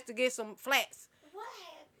know, just to get some flats.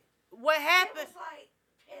 What happened? It was like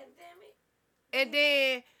pandemic. And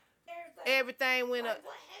then everything went up.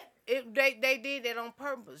 What happened? They did that on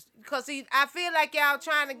purpose. Because I feel like y'all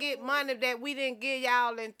trying to get money that we didn't give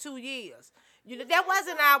y'all in 2 years. You know, that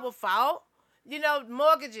wasn't our fault. You know,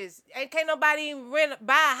 mortgages. Can't nobody even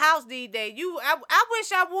buy a house these days. I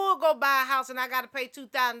wish I would go buy a house and I got to pay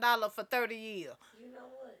 $2,000 for 30 years. You know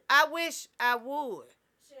what? I wish I would.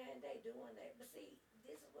 Shannon, they doing that. But see,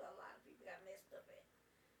 this is where a lot of people got messed up at.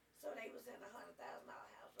 So they was in a $100,000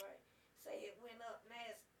 house, right? Say it went up,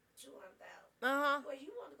 now it's $200,000. Well,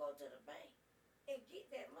 you want to go to the bank and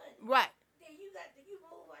get that money. Right. Then you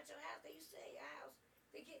move out your house, then you sell your house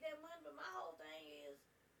to get that money. But my whole thing is,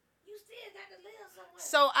 you still got to live somewhere.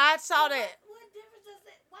 So I saw that. What difference does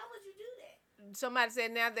that? Why would you do that? Somebody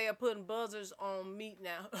said now they are putting buzzers on meat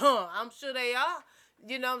now. I'm sure they are.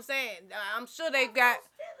 You know what I'm saying? I'm sure they got.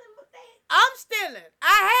 I'm stealing.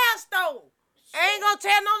 I have stole. I ain't gonna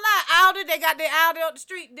tell no lie. Aldi, they got their Aldi up the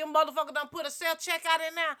street. Them motherfuckers done put a self-check out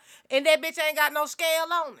in now, and that bitch ain't got no scale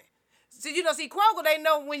on it. So you know, see Kroger, they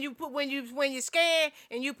know when you scan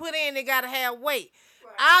and you put in, they gotta have weight.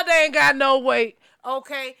 Right. Aldi ain't got no weight,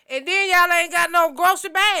 okay? And then y'all ain't got no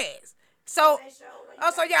grocery bags. So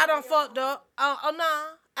y'all done fucked up. No.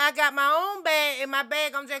 I got my own bag. In my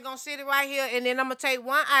bag, I'm just going to sit it right here, and then I'm going to take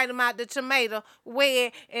one item out, the tomato, weigh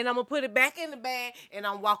it, and I'm going to put it back in the bag, and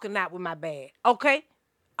I'm walking out with my bag. Okay?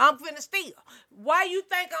 I'm finna steal. Why you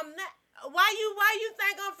think I'm not? Why you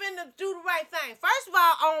think I'm finna do the right thing? First of all,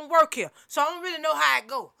 I don't work here, so I don't really know how it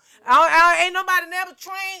go. Ain't nobody never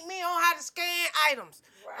trained me on how to scan items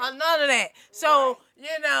or none of that. So,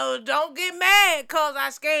 don't get mad because I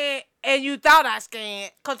scanned and you thought I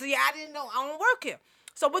scanned because I didn't know. I don't work here.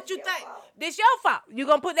 So what you think? This your fault. You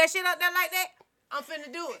gonna put that shit out there like that? I'm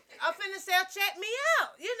finna do it. I'm finna check me out.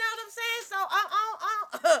 You know what I'm saying? So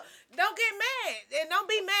don't get mad. And don't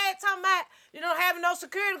be mad talking about, having no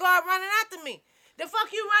security guard running after me. The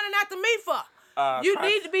fuck you running after me for? You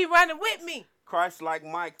need to be running with me. Christ like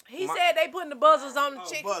Mike. He said they putting the buzzers on the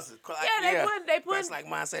chicken. Buzzers. Yeah, they putting. Christ like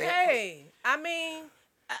mine said. Hey, I mean,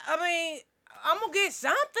 I'm gonna get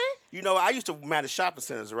something. I used to manage shopping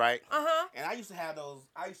centers, right? Uh-huh. And I used to have those.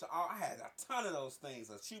 I had a ton of those things.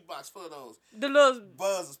 A shoebox full of those. The little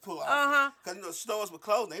buzzers pull off. Uh-huh. Because stores were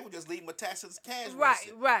closed. They would just leave them attached to the cash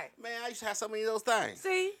register. Right. Man, I used to have so many of those things.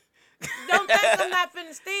 See. Don't think I'm not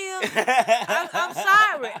finna steal. I'm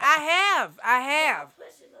sorry. I have.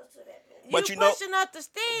 But you pushing us to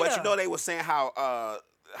steal. But they were saying how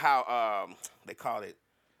they call it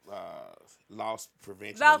loss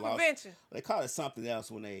prevention. Loss prevention. They call it something else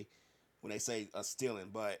when they say stealing,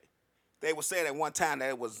 but they were saying at one time that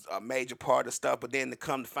it was a major part of stuff, but then to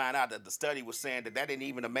come to find out that the study was saying that ain't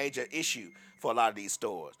even a major issue for a lot of these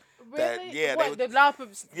stores. Really? The loss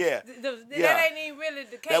prevention? Yeah. That ain't even really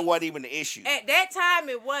the case. That wasn't even the issue. At that time,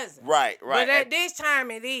 it wasn't. Right. But at this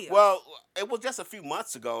time, it is. Well, it was just a few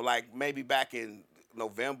months ago, like maybe back in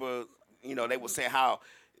November, they were saying how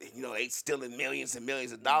they stealing millions and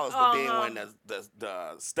millions of dollars, but then when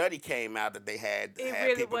the study came out that they had,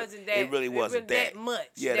 it really wasn't that much.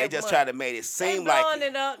 Yeah, they just tried to make it seem like blowing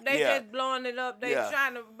it up. They just blowing it up. They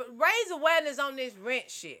trying to raise awareness on this rent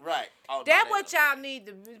shit. Right. That's what y'all need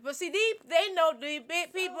to. But see, they know these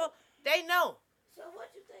big people. They know. So what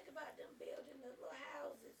you think about them building the little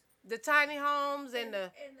houses? The tiny homes and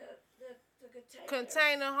the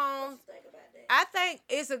container homes. What you think about that? I think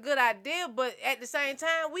it's a good idea, but at the same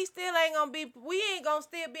time, we ain't gonna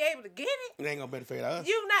still be able to get it. It ain't gonna benefit us.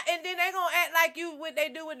 And then they gonna act like what they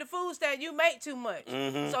do with the food stand. You make too much,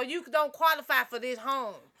 so you don't qualify for this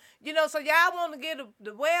home. So y'all want to give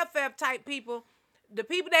the welfare type people, the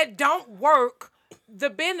people that don't work, the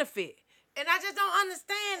benefit, and I just don't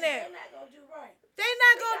understand that. They're not gonna do right. They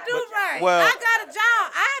not gonna do right. Well, I got a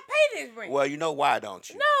job. I pay this rent. Well, you know why, don't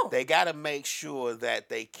you? No. They got to make sure that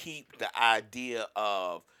they keep the idea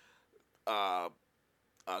of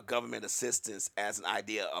government assistance as an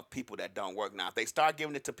idea of people that don't work. Now, if they start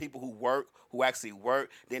giving it to people who actually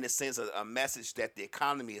work, then it sends a message that the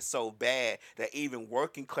economy is so bad that even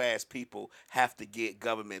working class people have to get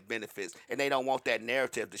government benefits, and they don't want that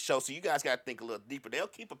narrative to show. So you guys got to think a little deeper. They'll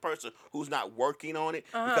keep a person who's not working on it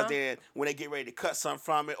because then when they get ready to cut something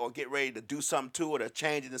from it or get ready to do something to it or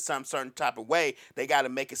change it in some certain type of way, they got to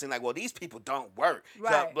make it seem like, well, these people don't work.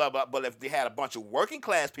 Right. So, blah, blah. But if they had a bunch of working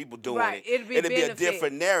class people doing right. it, it'd be a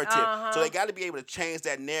different narrative. So they got to be able to change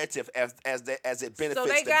that narrative as it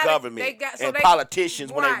benefits the government and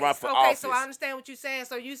politicians when they run for office. Okay, so I understand what you're saying.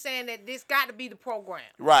 So you're saying that this got to be the program.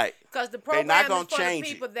 Right. Because the program is for the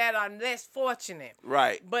people that are less fortunate.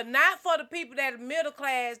 Right. But not for the people that are middle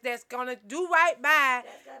class that's going to do right by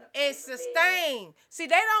and sustain. See,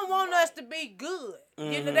 they don't want us to be good.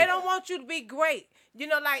 They don't want you to be great.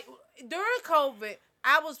 Like during COVID,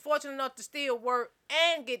 I was fortunate enough to still work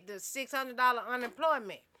and get the $600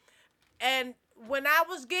 unemployment. And when I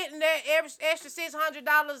was getting that extra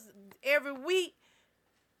 $600 every week,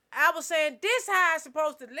 I was saying, this how I'm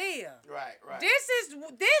supposed to live. Right. This is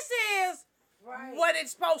what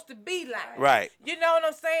it's supposed to be like. Right. You know what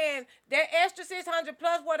I'm saying? That extra $600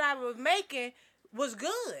 plus what I was making was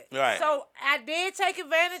good. Right. So I did take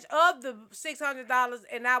advantage of the $600,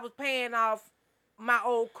 and I was paying off my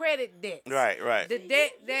old credit debt. Right. The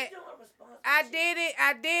debt that I did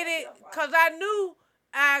it because I knew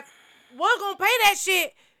I was gonna pay that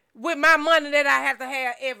shit with my money that I have to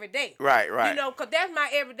have every day. Right. Because that's my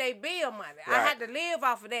everyday bill money. Right. I had to live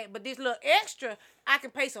off of that. But this little extra, I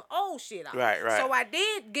can pay some old shit off. Right. So I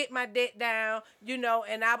did get my debt down,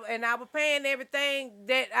 and I was paying everything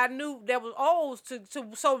that I knew that was owed to.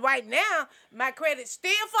 So right now, my credit's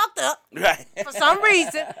still fucked up. Right. For some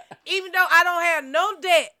reason, even though I don't have no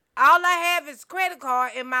debt, all I have is credit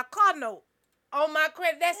card and my car note on my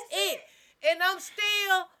credit. That's it. And I'm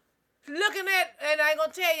still looking at, and I ain't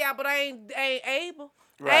gonna tell y'all, but I ain't able.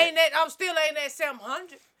 Right. I'm still ain't at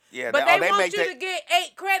 700. Yeah, but they want you to get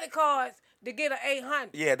 8 credit cards to get an 800.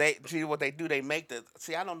 Yeah, they see what they do. They make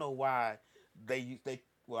I don't know why they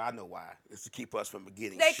Well, I know why. It's to keep us from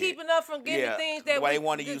getting They shit. keeping us from getting the things that why we they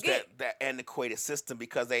want to use get. that antiquated system,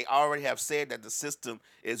 because they already have said that the system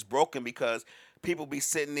is broken because people be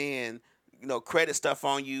sitting in, credit stuff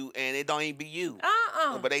on you and it don't even be you.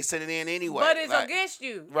 But they send it in anyway. But it's against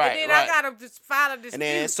you. Right. And then I gotta just file a dispute. And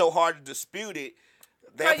then it's so hard to dispute it.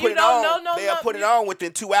 They'll put it on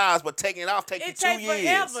within 2 hours, but taking it off takes you 2 years. It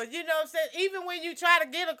takes forever. You know what I'm saying? Even when you try to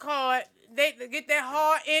get a card, they get that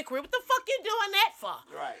hard inquiry. What the fuck you doing that for?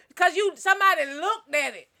 Right. Because somebody looked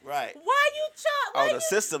at it. Right. Why you charge? The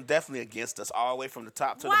system definitely against us all the way from the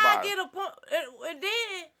top to the bottom. bottom. Why get a point? And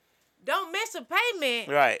then don't miss a payment.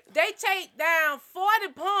 Right. They take down 40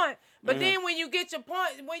 points. But then when you get your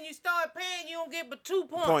point, when you start paying, you don't get but 2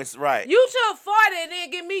 points. Right. You took 40 and then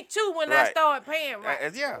give me 2 when I start paying,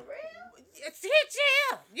 right? Yeah. It's hit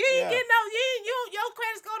you. You ain't getting your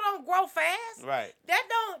credit score don't grow fast. Right. That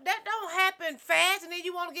don't happen fast, and then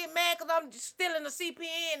you want to get mad because I'm stealing the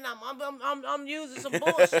CPN number. I'm using some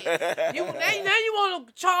bullshit. Now you want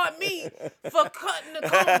to charge me for cutting the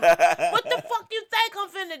code. What the fuck you think I'm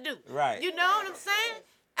finna do? Right. You know what I'm saying?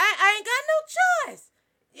 I ain't got no choice.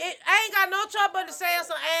 I ain't got no choice but to sell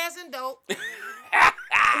some ass and dope when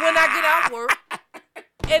I get off work.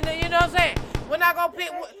 And then, you know what I'm saying? When I go pick...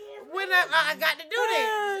 When I got to do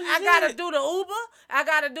that. I got to do the Uber. I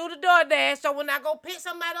got to do the DoorDash. So when I go pick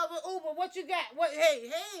somebody up with Uber, what you got?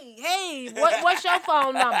 Hey, what's your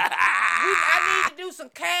phone number? I need to do some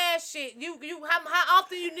cash shit. How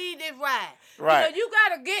often you need this ride? Right. You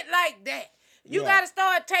got to get like that. You got to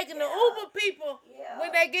start taking the Uber people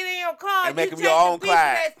when they get in your car. And make them take your own the people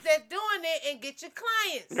client. that's doing it and get your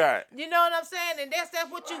clients. Right. You know what I'm saying? And that's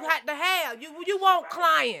what you have to have. You want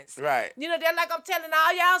clients. Right. They're like I'm telling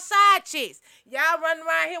all y'all side chicks. Y'all running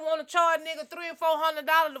around here want to charge nigga $300 or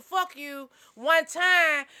 $400 to fuck you one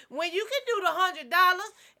time when you can do the $100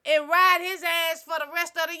 and ride his ass for the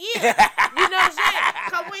rest of the year. You know what I'm saying?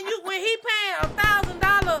 Because when he paying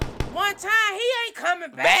 $1,000 one time, he ain't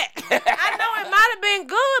coming back. I know it might have been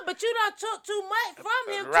good, but you done took too much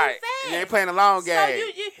from him too fast. You ain't playing the long game. So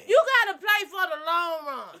you got to play for the long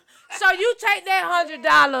run. So you take that $100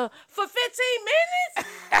 for 15 minutes?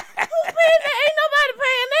 Who paying that? Ain't nobody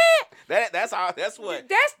paying that. That's what.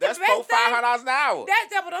 That's $400-$500 an hour.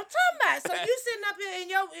 That's what I'm talking about. So you sitting up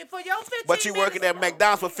here for your 15 but you working at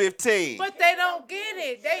McDonald's for 15. But they don't get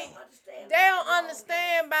it. They don't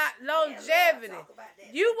understand about longevity.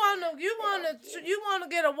 You wanna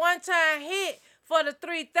get a one-time hit for the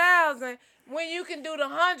 3,000 when you can do the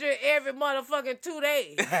 100 every motherfucking 2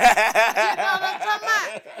 days. You know what I'm talking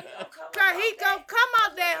about? Cause he gonna come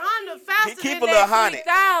out that 100 faster than that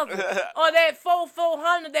 3,000 or that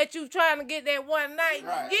 400 that you trying to get that one night.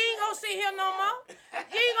 Right. You ain't gonna see here no more.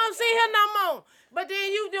 You ain't gonna see here no more. But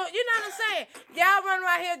then you know what I'm saying? Y'all run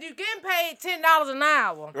right here, you getting paid $10 an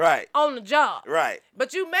hour. Right. On the job. Right.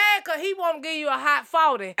 But you mad because he want to give you a hot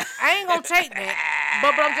 40. I ain't going to take that.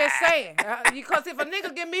 But I'm just saying. Because if a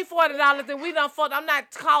nigga give me $40, then we done fucked. I'm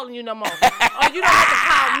not calling you no more. Or you don't have to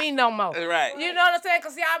call me no more. Right. You know what I'm saying?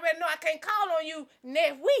 Because see, I already know I can't call on you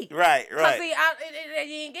next week. Right. Because see,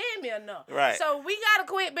 you ain't getting me enough. Right. So we got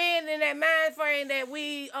to quit being in that mind frame that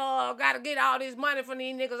we got to get all this money from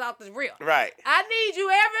these niggas off this reel. Right. I need you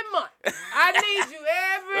every month. I need you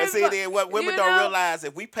every month. See, then what women don't realize,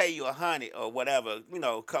 if we pay you $100 or whatever,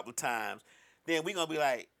 a couple of times, then we gonna be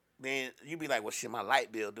like, then you be like, well, shit, my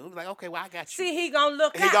light bill, dude. Like, okay, well, I got you. See, he gonna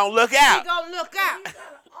look out. He gonna look out. He gonna look out.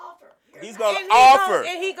 He's gonna offer.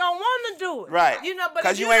 And he gonna want to do it. Right. But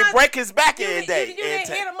because you ain't break his back every day. You ain't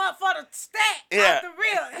hit him up for the stack off the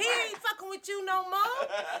real. He ain't fucking with you no more.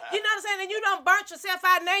 You know what I'm saying? And you done burnt yourself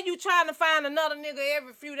out. Now you trying to find another nigga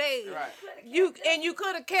every few days. Right. You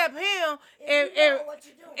could have kept him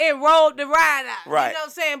and rolled the ride out. Right. You know what I'm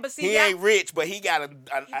saying? But see, he ain't rich, but he got a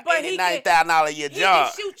 $89,000 a year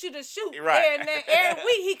job. He can shoot you to shoot. Right. And every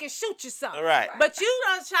week he can shoot you something. Right. But you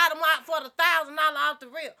done shot him out for the $1,000 off the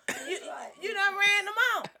real. You done ran him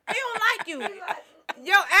off. He don't like you.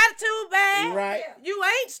 Your attitude bad. Right. You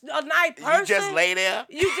ain't a nice person. You just lay there.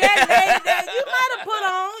 You just lay there. You might have put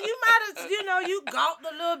on. You might have, you gulped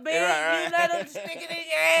a little bit. Right. You let him stick it in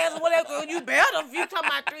your ass or whatever. You better, if you talking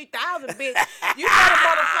about 3,000, bitch. You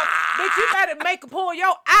better bitch, you better pull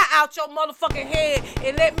your eye out your motherfucking head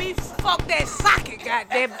and let me fuck that socket,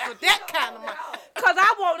 goddamn, for that kind of money. Because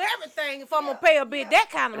I want everything if I'm going to pay a bitch that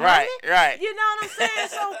kind of money. Right. You know what I'm saying?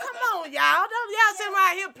 So come on, y'all. Y'all sitting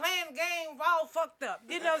right here playing the game all fucked up.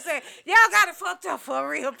 You know what I'm saying? Y'all got it fucked up for a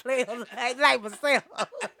real player like myself. Y'all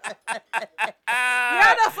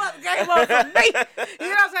done fucked the game They want from me. You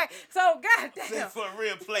know what I'm saying? So, goddamn. For a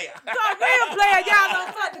real player. So, a real player, y'all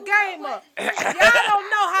don't fuck the game up. Y'all don't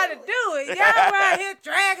know how to do it. Y'all around here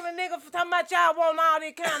dragging a nigga for talking about y'all want all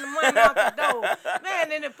this kind of money out the door. Man,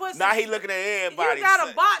 then the pussy. Now he looking at everybody. You got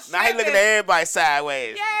a box. Now he looking at everybody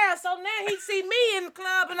sideways. Yeah, so now he see me in the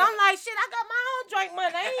club, and I'm like, shit, I got my own drink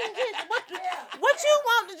money. I ain't getting what you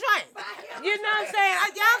want to drink. You know what I'm saying?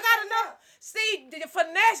 Y'all gotta know. See, the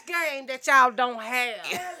finesse game that y'all don't have.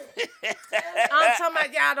 I'm talking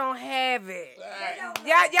about y'all don't have it.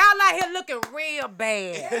 Y'all out here looking real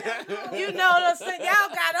bad. You know what I'm saying? Y'all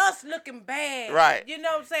got us looking bad. Right. You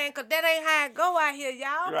know what I'm saying? Because that ain't how it go out here,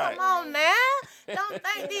 y'all. Right. Come on now. Don't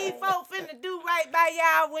think these folks finna do right by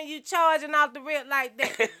y'all when you charging off the rip like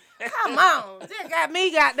that. Come on. That got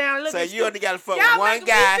me goddamn looking. So you only got to fuck y'all with one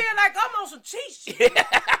guy. Me feel like I'm on some cheap shit.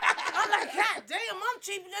 I'm like, God damn, I'm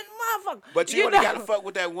cheaper than the motherfucker. But you only got to fuck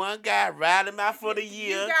with that one guy, ride him out for the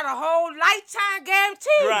year. You got a whole lifetime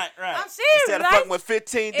guarantee. Right. I'm serious. Instead of fucking with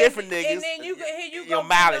 15 different niggas, and then you go your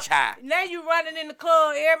mileage high. Now you running in the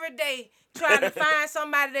club every day trying to find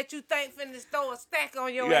somebody that you think finna throw a stack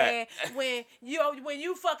on your head when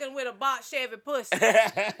you fucking with a box Chevy pussy. Your shit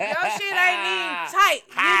ain't even tight.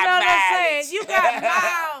 You know what I'm saying? You got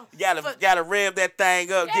miles. You gotta rev that thing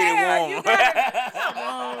up, get it warm. You gotta, come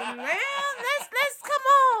on, man. Let's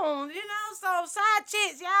come on. You know, so side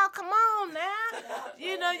chicks, y'all come on now.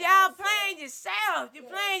 You know, y'all playing yourself. You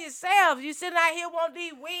playing yourself. You sitting out here want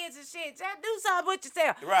these wigs and shit. Just do something with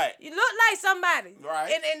yourself. Right. You look like somebody.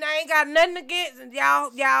 Right. And I ain't got nothing against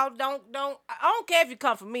y'all don't I don't care if you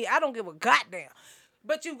come from me. I don't give a goddamn.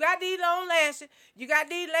 But you got these long lashes. You got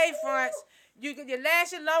these lace fronts. Your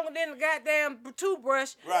lashes longer than the goddamn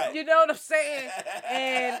toothbrush. Right. You know what I'm saying?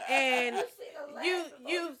 And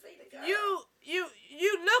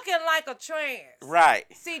you looking like a trans. Right.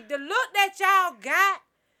 See, the look that y'all got,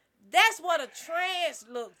 that's what a trans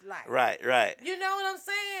looks like. Right. You know what I'm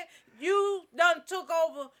saying? You done took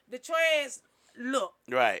over the trans look.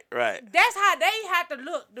 Right. That's how they have to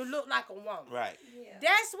look like a woman. Right. Yeah.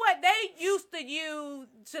 That's what they used to use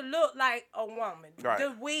to look like a woman. Right.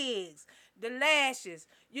 The wigs, the lashes,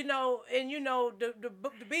 you know, and you know the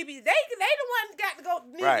BB. They the ones got to go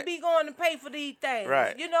need to be going to pay for these things.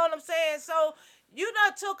 Right. You know what I'm saying? So you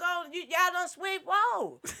done took on y'all done sweep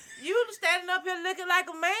roll. You standing up here looking like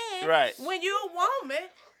a man. Right. When you a woman.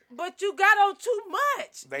 But you got on too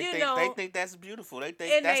much. They think that's beautiful. They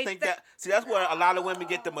think that. See, that's where a lot of women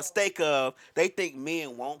get the mistake of. They think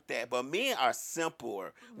men want that, but men are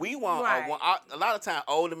simpler. We want a lot of time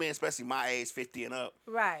older men, especially my age, 50 and up.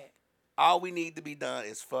 Right. All we need to be done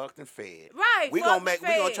is fucked and fed. Right. We gonna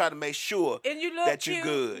try to make sure and you look that you cute,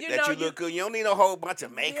 good. You that you look good. You don't need a whole bunch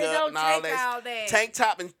of makeup and all that. Tank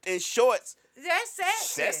top and shorts. That's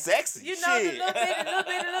sexy. That's sexy. You know, shit. the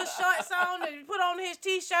little shorts on, and you put on his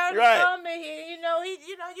t-shirt right. or something. You know, you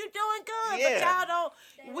doing good. Yeah. But y'all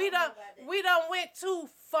we done went too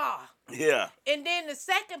far. Yeah. And then the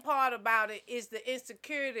second part about it is the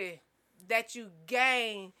insecurity that you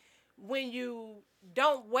gain when you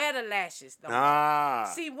don't wear the lashes.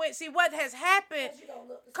 See what has happened?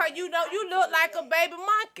 Cause you look like a baby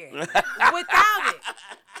monkey without it.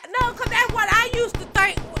 No, cause that's what I used to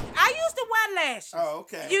think. I used to wear lashes. Oh,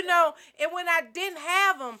 okay. You know, and when I didn't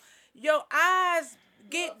have them, your eyes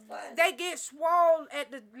get swollen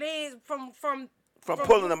at the legs from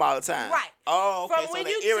pulling them all the time. Right. Oh, okay. So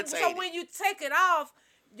they irritated. So when you take it off,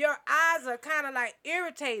 your eyes are kind of like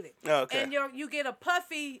irritated. Okay. And you get a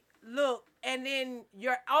puffy look, and then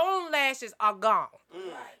your own lashes are gone.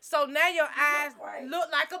 Right. So now your eyes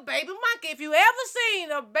look like a baby monkey. If you ever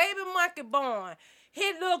seen a baby monkey born,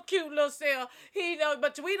 he look cute little self.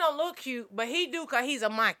 But we don't look cute, but he do because he's a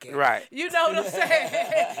monkey. Right. You know what I'm saying?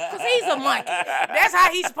 Because he's a monkey. That's how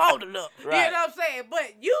he's supposed to look. Right. You know what I'm saying?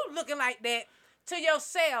 But you looking like that to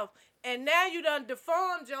yourself, and now you done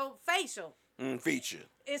deformed your facial feature.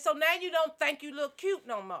 And so now you don't think you look cute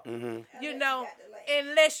no more. Mm-hmm. You know,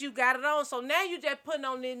 unless you got it on. So now you just putting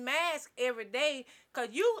on this mask every day because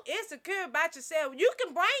you insecure about yourself. You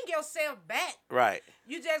can bring yourself back. Right.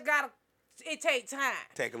 You just got to. It take time.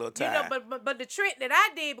 Take a little time. You know, but the trick that I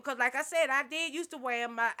did, because like I said, I did used to wear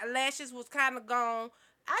them. My lashes was kind of gone.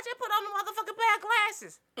 I just put on the motherfucking pair of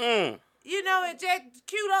glasses. You know, and just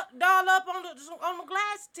cute up, doll up on the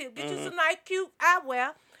glass tip. Get you some nice cute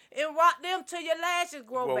eyewear and rock them till your lashes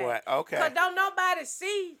grow back. Okay. Because don't nobody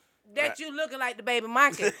see that you looking like the baby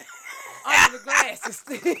monkey under the glasses.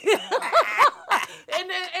 and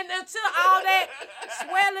until all that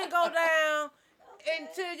swelling go down,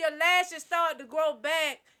 until your lashes start to grow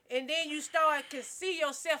back and then you start to see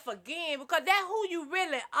yourself again because that's who you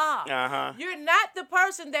really are. Uh-huh. You're not the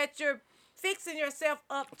person that you're fixing yourself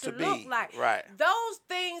up to look like. Right. Those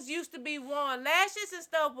things used to be worn, lashes and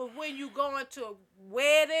stuff, but when you going to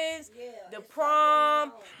weddings, the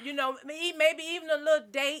prom, you know, maybe even a little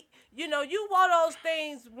date, you know, you wore those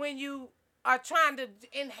things when you are trying to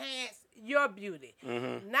enhance your beauty.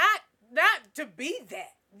 Mm-hmm. Not to be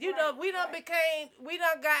that. You know, we done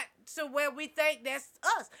got to where we think that's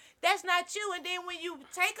us. That's not you. And then when you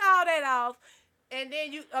take all that off, and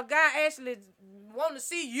then a guy actually want to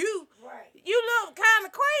see you, you look kind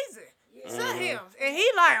of crazy to him. And he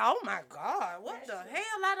like, oh my God, what the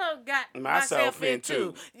hell I done got myself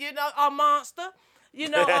into? You know, a monster. You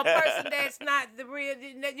know, a person that's not the real.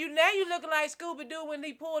 Now you looking like Scooby-Doo when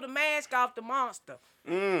he pulled the mask off the monster.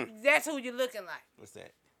 That's who you looking like. What's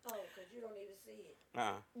that? Oh, because you don't even see it.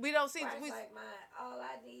 We don't see. Like mine. All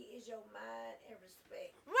I need is your mind and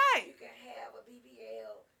respect. Right. You can have a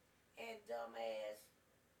BBL and dumbass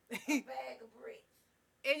a bag of bricks.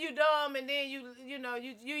 And you dumb, and then you know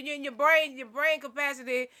your brain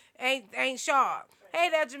capacity ain't sharp. Hey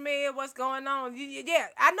there, Jamil, what's going on? Yeah,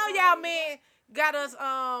 I know y'all men got us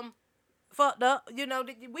fucked up. You know,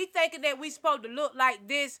 we thinking that we supposed to look like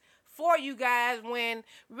this for you guys when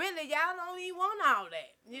really y'all don't even want all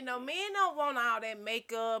that. You know, men don't want all that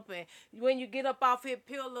makeup, and when you get up off his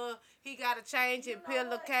pillow, he got to change his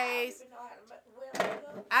pillowcase.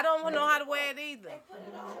 I don't know how to wear it either. They put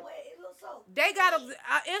it on where it looks so. They got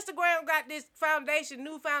Instagram got this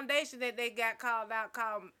new foundation that they got called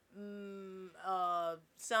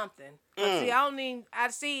something. See, I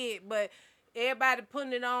see it, but everybody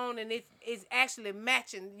putting it on, and it's actually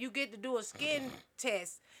matching. You get to do a skin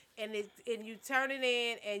test, and you turn it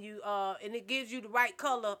in, and and it gives you the right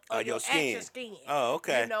color of your actual skin. Oh,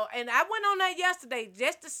 okay. You know, and I went on that yesterday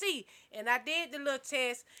just to see, and I did the little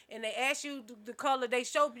test, and they ask you the color. They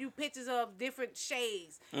show you pictures of different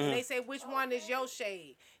shades, and they say which one is your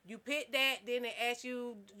shade. You pick that, then they ask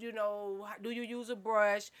you, you know, do you use a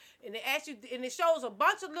brush? And they ask you, and it shows a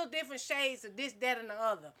bunch of little different shades of this, that, and the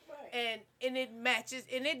other. Right. And it matches,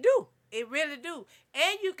 and it do. It really do.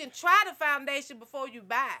 And you can try the foundation before you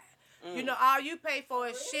buy it. You know, all you pay for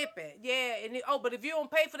is shipping. Yeah, but if you don't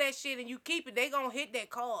pay for that shit and you keep it, they gonna hit that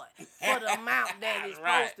card for the amount that it's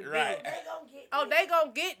supposed to be. They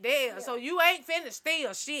gonna get there. Yeah. So you ain't finna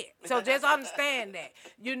steal shit. So just understand that.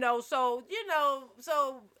 You know, so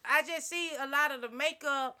I just see a lot of the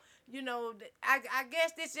makeup. You know, I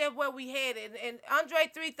guess this is where we headed. And Andre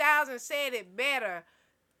 3000 said it better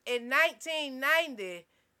in 1990.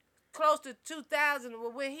 Close to 2000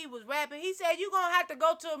 when he was rapping, he said you're gonna have to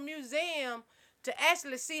go to a museum to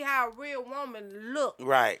actually see how a real woman look.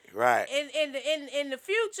 Right. In the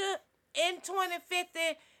future, in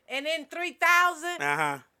 2050 and in 3000,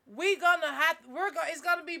 it's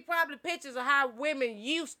gonna be probably pictures of how women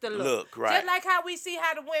used to look. Right. Just like how we see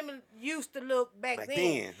how the women used to look back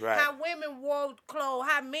then. Right. How women wore clothes,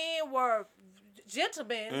 how men were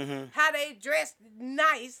gentlemen, how they dressed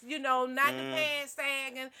nice, you know, not the pants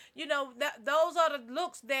sagging, you know, those are the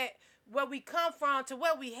looks that where we come from to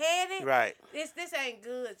where we headed. Right. This ain't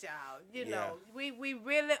good, y'all. You know, we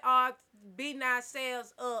really are beating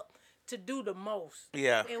ourselves up to do the most.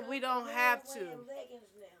 Yeah. And we don't have to.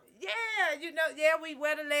 Yeah, you know, we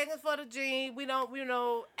wear the leggings for the jeans. We don't, you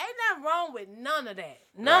know, ain't nothing wrong with none of that.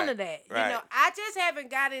 None of that. Right. You know, I just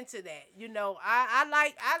haven't got into that. You know, I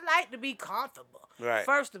like to be comfortable. Right.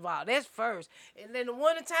 First of all, that's first. And then the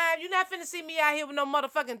wintertime, you're not finna see me out here with no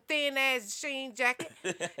motherfucking thin ass jean jacket.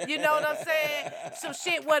 You know what I'm saying? Some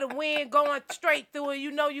shit where the wind going straight through it.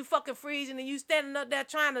 You know you fucking freezing and you standing up there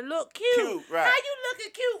trying to look cute. Right. How you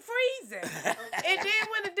looking cute freezing? And then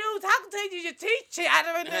when the dude's talking to you, your teeth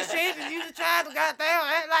chattering and shit, and you just trying to goddamn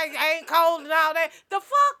act like I ain't cold and all that. The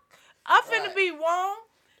fuck? I'm finna be warm,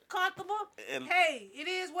 comfortable. Hey, it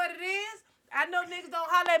is what it is. I know niggas don't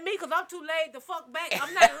holler at me because I'm too laid the fuck back.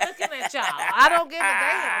 I'm not looking at y'all. I don't give a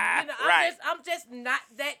damn. You know, I'm just not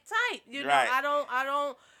that type. You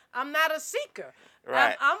know, I'm not a seeker.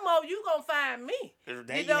 Right. I'm more, you gonna find me. You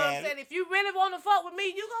know what I'm saying? If you really want to fuck with me,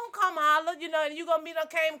 you gonna come holler, you know, and you gonna be done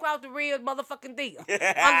came across the real motherfucking deal. Understand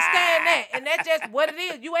that? And that's just what it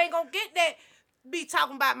is. You ain't gonna get that be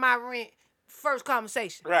talking about my rent first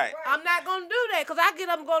conversation. Right. I'm not gonna do that because I get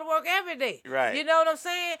up and go to work every day. Right. You know what I'm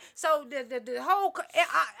saying? So the whole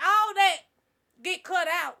all that get cut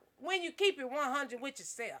out when you keep it 100 with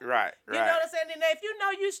yourself. Right. You know what I'm saying? And if you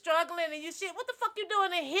know you struggling and you shit, what the fuck you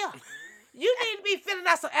doing in here? You need to be filling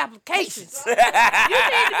out some applications. You need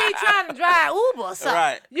to be trying to drive Uber or something.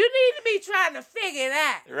 Right. You need to be trying to figure it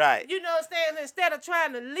out. Right. You know what I'm saying? Instead of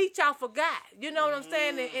trying to leech off a guy. You know what I'm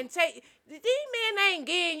saying? And take these men ain't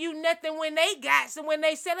getting you nothing when they got some when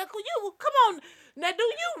they said, you come on. Now, do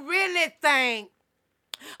you really think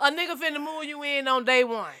a nigga finna move you in on day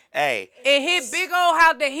one? Hey. And his big old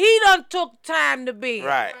house that he done took time to build.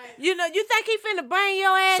 Right. You know, you think he finna bring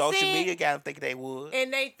your ass Social in? media got them thinking they would.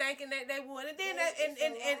 And they thinking that they would. And then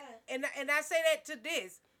and I say that to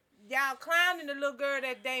this. Y'all clowning the little girl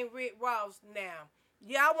that ain't Rick Ross now.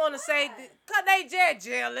 Y'all want to say, because they just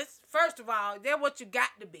jealous. First of all, they're what you got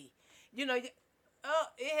to be. You know, it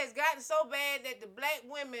has gotten so bad that the black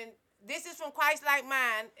women, this is from Christ Like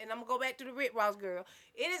Mine, and I'm going to go back to the Rick Ross girl.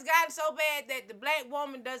 It has gotten so bad that the black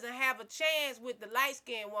woman doesn't have a chance with the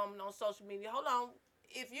light-skinned woman on social media. Hold on.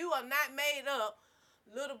 If you are not made up,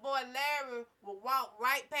 little boy Larry will walk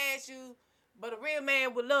right past you, but a real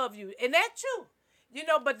man will love you. And that's true. You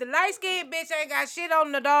know, but the light-skinned bitch ain't got shit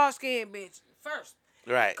on the dark-skinned bitch first.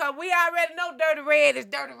 Right. Because we already know Dirty Red is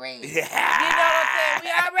Dirty Red. Yeah. You know what I'm saying? We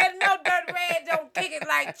already know Dirty Red don't kick it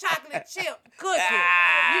like chocolate chip cookie.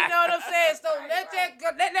 You know what I'm saying? So let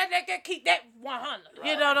that keep that 100. Right.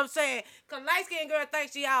 You know what I'm saying? Because light-skinned girl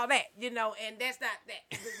thinks she all that, you know, and that's not that.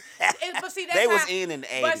 But see, that's they was in the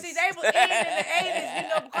 80s. But see, they was in the 80s, you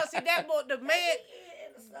know, because see, that was the man...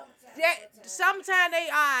 Sometimes they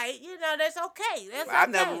alright, you know, that's okay. That's okay. I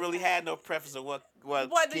never really had no preference of what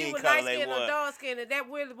skin color they was. Or dark skin, and that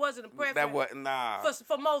really wasn't a preference. That wasn't, nah.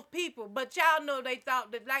 For most people. But y'all know they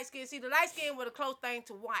thought that light skin, see, the light skin was a close thing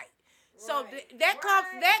to white. So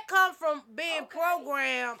that comes from being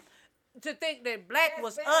programmed to think that black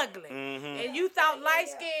was ugly. Mm-hmm. And you thought light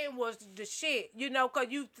skin was the shit, you know,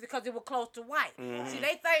 because it was close to white. Mm-hmm. See,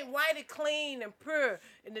 they think white is clean and pure.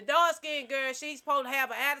 And the dark skinned girl, she's supposed to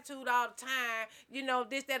have an attitude all the time, you know,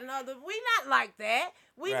 this, that, and other. We not like that.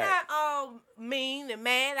 We not all mean and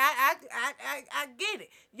mad. I get it.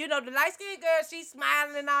 You know, the light skinned girl, she's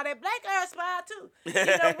smiling and all that. Black girl smile too. You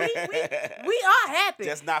know, we are happy.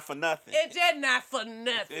 Just not for nothing. It's just not for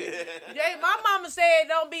nothing. My mama said,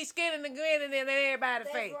 don't be skinning and grinning in everybody's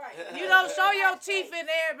face. Right. You don't show your teeth in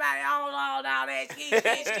everybody, all that skin.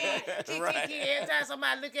 Every time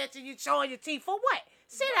somebody look at you, you showing your teeth for what?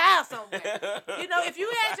 Sit down somewhere. You know, if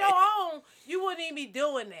you had your own, you wouldn't even be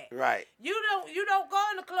doing that. Right. You don't go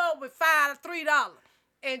in the club with $3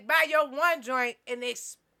 and buy your one drink and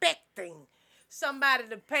expecting somebody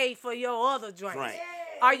to pay for your other drink. Right.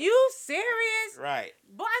 Are you serious? Right.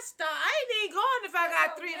 Boy, I ain't even going if I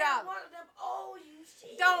got $3. One of them owe you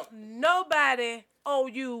shit. Don't nobody owe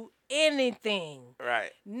you anything.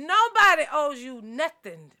 Right. Nobody owes you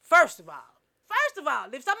nothing, first of all.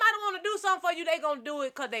 If somebody want to do something for you, they going to do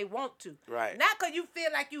it because they want to. Right. Not because you feel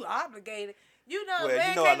like you obligated. You know, well, man,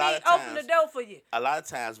 you know, can't open the door for you. A lot of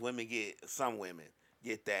times some women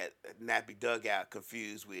get that nappy dugout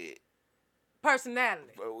confused with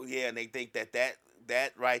personality. Yeah, and they think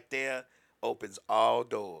that right there opens all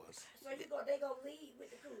doors. So they go lead with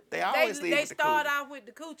the coochie. They always lead with the coochie. They start off with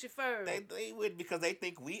the coochie first. They would because they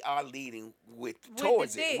think we are leading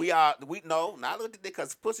towards it. We are. Not with the dick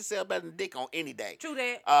because pussy sell better than dick on any day. True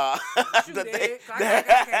that. True that.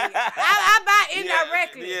 I buy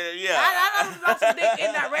indirectly. Yeah. I lost some dick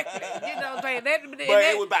indirectly. You know what I'm saying? But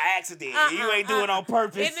it was by accident. You ain't doing it on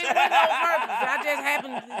purpose. It wasn't on purpose. I just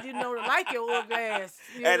happened, to like your old ass.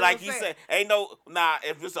 And like you said,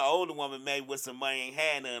 if it's an older woman, maybe with some money, ain't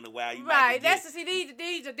had none in a while. Right.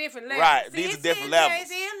 These are different levels. Right. These are different levels.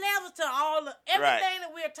 It's levels to everything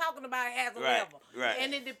that we're talking about has a level. Right.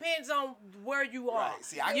 And it depends on where you are. Right.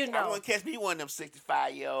 See, I want to catch me one of them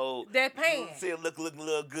 65-year-old. That paying. Still looking a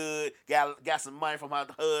little good. Got some money from her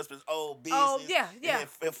husband's old business. Oh, yeah.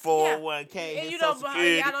 And 401k. And you know,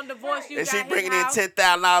 y'all don't divorce you. And she bringing in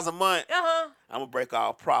 $10,000 a month. Uh-huh. I'm going to break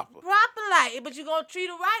all proper. But you're going to treat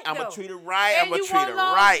her right, I'm though. going to treat her right. And I'm going to treat her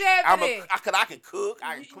right. I can cook.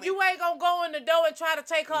 I can clean. You ain't going to go in the door and try to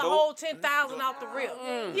take her whole $10,000 off the rip.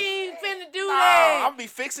 You ain't finna do that. I'm going to be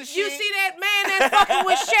fixing shit. You see that man that's fucking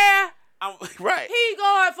with Cher? Right. He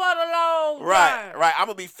going for the long term. Right. I'm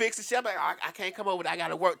going to be fixing shit. I can't come over. I got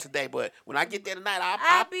to work today. But when I get there tonight,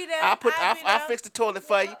 I'll be there. I'll fix the toilet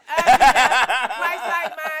for you. Price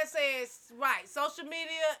Like Mine says, right, social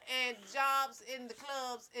media and jobs in the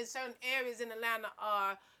clubs in certain areas in Atlanta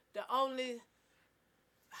are the only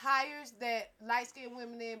hires that light-skinned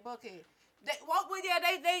women in Buckhead. They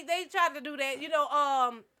tried to do that. You know,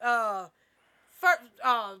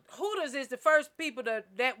 Hooters is the first people that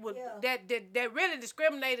really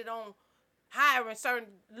discriminated on hiring certain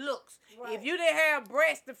looks. Right. If you didn't have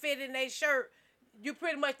breasts to fit in their shirt, you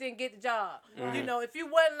pretty much didn't get the job. You know, if you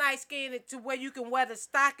wasn't light skinned to where you can wear the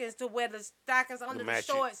stockings under the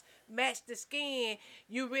shorts match the skin,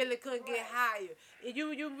 you really couldn't get hired.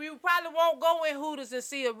 You probably won't go in Hooters and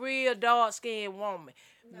see a real dark skinned woman.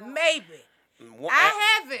 No. Maybe.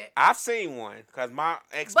 I haven't. I've seen one because my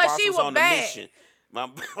ex-boss was on the mission. I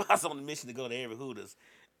was on the mission to go to every Hooters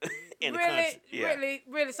in the country. Yeah.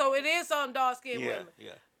 Really. So it is on dark skinned women.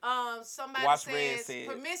 Yeah. Somebody says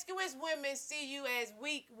promiscuous women see you as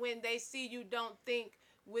weak when they see you don't think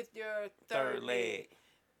with your third leg.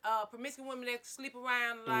 Promiscuous women that sleep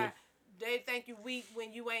around a lot, they think you weak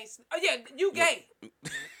when you ain't. Oh yeah, you gay.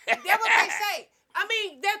 That's what they say. I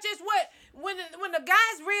mean, that's just what when the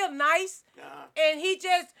guy's real nice and he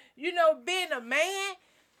just being a man.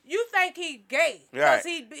 You think he gay because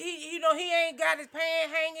he ain't got his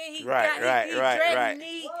pants hanging. He dreading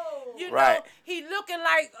knee. He looking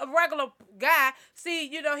like a regular guy. See,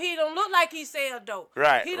 he don't look like he sell dope.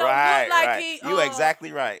 Right. He don't look like he. You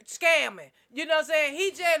exactly right. Scamming. You know what I'm saying? He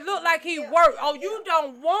just look like he work. Oh, you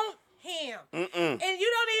don't want him. And you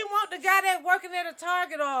don't even want the guy that's working at a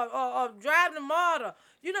Target or driving the model.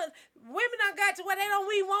 Women done got to where they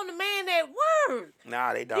don't even want the man that work.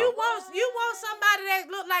 Nah, they don't. You want somebody that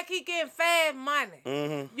look like he getting fast money.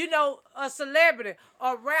 A celebrity,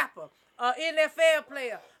 a rapper, a NFL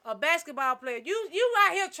player, a basketball player. You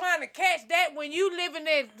out here trying to catch that when you live in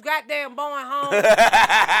that goddamn boring home.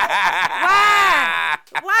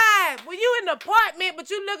 Why? When you in the apartment, but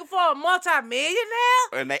you looking for a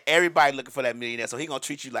multi-millionaire? And everybody looking for that millionaire, so he gonna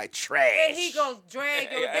treat you like trash. And he gonna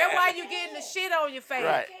drag you. That's why you getting the shit on your face.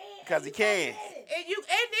 Right. Because he can. And then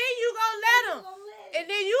you gonna let him. And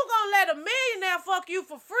then you gonna let a millionaire fuck you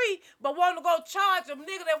for free, but want to go charge a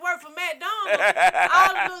nigga that work for McDonald's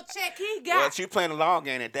all the little check he got. Well, you playing a long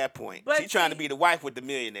game at that point. She trying to be the wife with the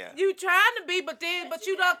millionaire. You trying to be, but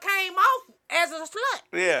you done came off as a slut.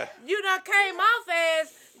 Yeah. You done came off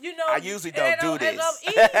as, I usually don't do this.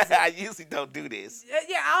 I usually don't do this.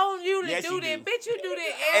 Yeah, I don't usually do this. Bitch, you do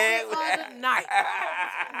this every other night.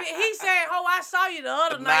 He said, I saw you the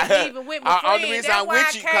other night even with my friend. Only reason I'm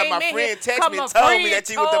with you because my friend texted me and told me that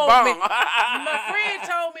you was the bomb. My friend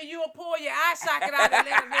told me you would pull your eye socket out and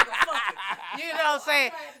let a nigga fuck it. You know what I'm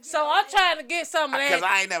saying? So I'm trying to get some of that. Because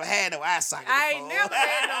I ain't never had no eye socket before. I ain't never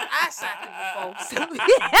had no eye socket before.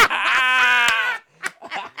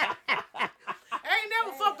 I ain't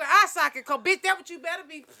never fucked an eye socket, cause bitch, that's what you better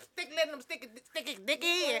be letting them stick it dick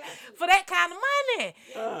in for that kind of money.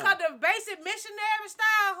 Cause the basic missionary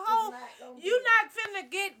style hoe, you not finna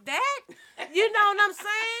get that. You know what I'm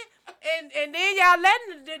saying? And then y'all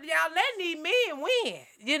letting these men win.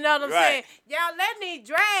 You know what I'm saying? Y'all letting these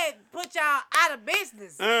drag put y'all out of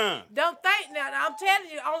business. Don't think now. I'm telling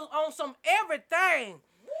you on some everything.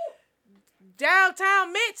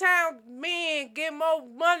 Downtown, midtown men get more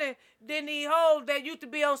money than these hoes that used to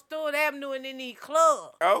be on Stewart Avenue and in these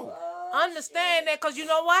clubs. Oh. Understand that, because you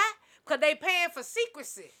know why? Because they paying for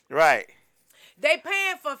secrecy. Right. They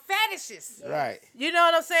paying for fetishes. Right. You know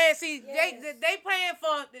what I'm saying? See, they paying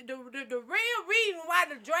for the real reason why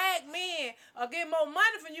the drag men are getting more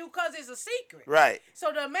money from you, because it's a secret. Right.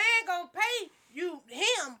 So the man gonna pay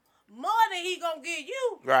him more than he gonna give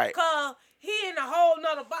you. Right. Because he in a whole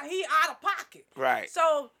nother box. He out of pocket. Right.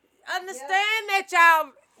 So understand that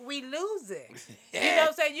y'all, we losing. You know what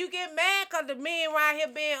I'm saying? You get mad because the men right here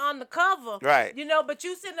being undercover. Right. But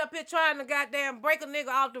you sitting up here trying to goddamn break a nigga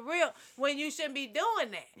off the rip when you shouldn't be doing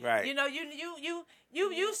that. Right. You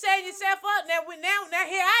setting yourself up now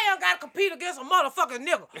here I ain't gotta compete against a motherfucking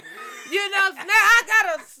nigga. Now I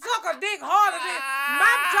gotta suck a dick harder than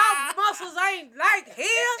my jaw muscles ain't like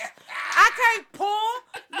his. I can't pull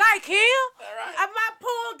like him. Right. My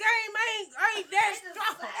pull game ain't that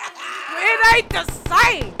strong. It ain't the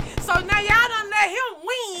same. So now y'all done let him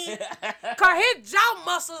win, cause his jaw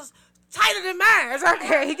muscles tighter than mine.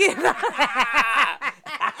 Okay,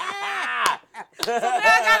 so now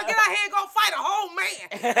I gotta get out here and go fight a whole man.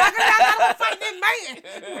 I gotta go fight this man.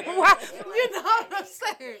 You know what I'm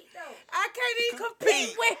saying? I can't even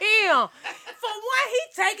compete with him. For one, he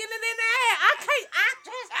taking it in the air. I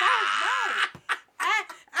just don't know.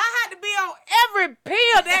 I had to be on every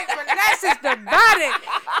pill that relaxes the body,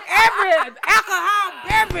 every alcohol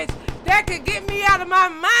beverage that could get me out of my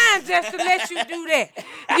mind just to let you do that.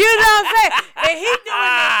 You know what I'm saying? And he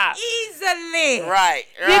doing it easily. Right.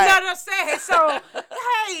 You know what I'm saying? So,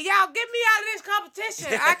 hey, y'all, get me out of this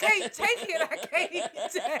competition. I can't take it. I can't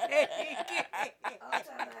take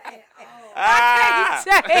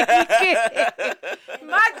it.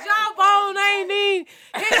 My jawbone ain't even.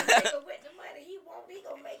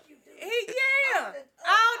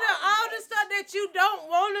 All the stuff that you don't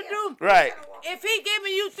want to do. Right. If he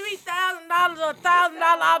giving you $3,000 or $1,000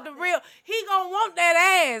 off the real, he gonna want that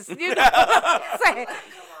ass. You know what I'm saying?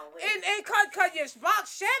 And cause your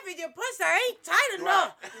box Chevy, your pussy ain't tight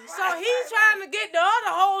enough. Right. So he's trying to get the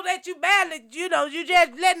other hole that you badly, you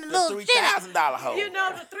just letting the little $3,000 hole. You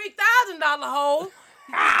know, the $3,000 hole.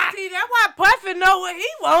 See, that's why Puffy know what he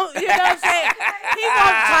want. You know what I'm saying? He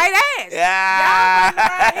want a tight ass. Yeah. Y'all running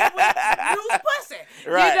around here with loose pussy.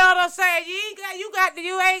 Right. You know what I'm saying?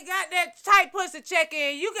 You ain't got that tight pussy check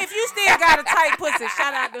in. If you still got a tight pussy,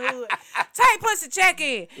 shout out the hood. Tight pussy check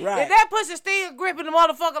in. Right. If that pussy still gripping the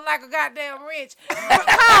motherfucker like a goddamn wrench,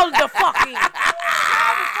 call the fuck in.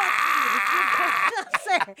 Call the fuck in. You know what I'm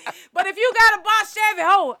saying? But if you got a boss Chevy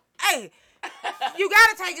hoe, hey. You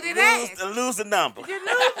gotta take it in ass. Lose the number. You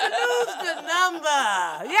lose the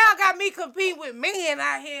number. Y'all got me competing with men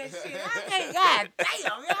out here and shit. I can't,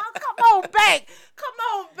 goddamn, y'all. Come on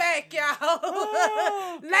back,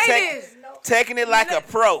 y'all. Ladies. Taking it like a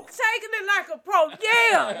pro. Taking it like a pro.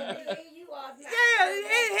 Yeah. Yeah,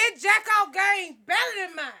 his jack off game better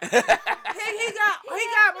than mine. He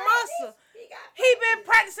got muscle. He been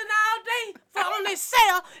practicing all day on his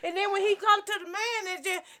cell, and then when he come to the man and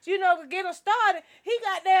just, to get him started, he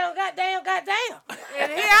goddamn.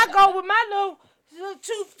 And here I go with my little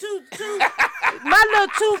two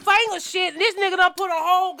finger shit. And this nigga done put a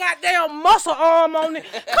whole goddamn muscle arm on it.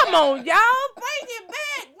 Come on, y'all, bring it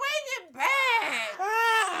back.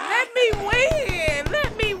 Let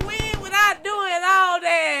me win without doing all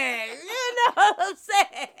that. You know what I'm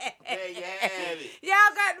saying? There you have it.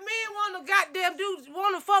 Y'all got men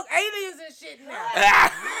want to fuck aliens and shit now.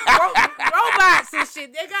 Robots and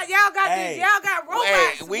shit. Y'all got robots.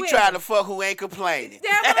 Hey, we trying to fuck who ain't complaining.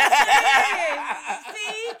 That's what I'm saying.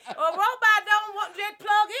 See, a robot don't want that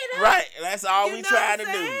plug in. Right, that's all we trying to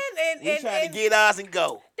do. We trying to get ours and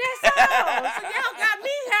go. That's all. So y'all got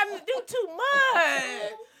me having to do too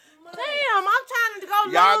much. Damn, I'm trying to go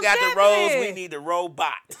Y'all got the roles, we need the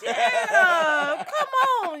robot. Yeah, come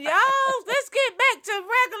on, y'all. Let's get back to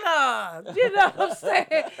regular. You know what I'm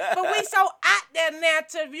saying? But we so out there now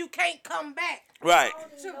till you can't come back. Right.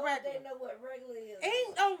 To regular. They know what regular is.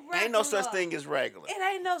 Ain't no such thing as regular. It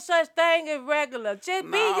ain't no such thing as regular. Just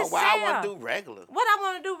be yourself. Why I want to do regular? What I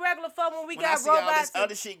want to do regular for when we got I see robots. all this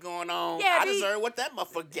other shit going on, I deserve what that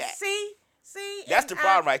motherfucker got. See? That's the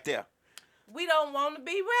problem right there. We don't want to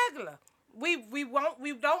be regular. We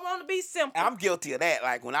don't want to be simple. I'm guilty of that.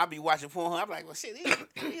 Like when I be watching porn, I'm like, well, shit,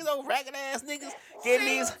 these old ragged ass niggas getting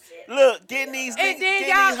these hoes.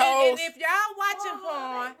 And if y'all watching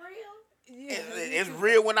porn, it's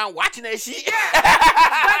real when I'm watching that shit.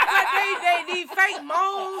 but they need fake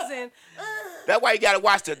moans and. That's why you gotta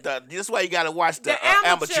watch This is why you gotta watch the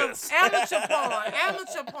amateurs. Amateur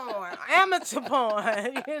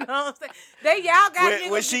porn. You know what I'm saying? Y'all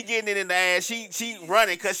got when she getting it in the ass, she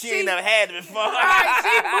running because she ain't never had it before. Right,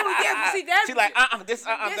 she moving. Yeah, see that. She like this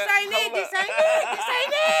ain't it.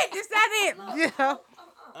 This not it. You know.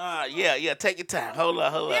 Yeah. Take your time. Hold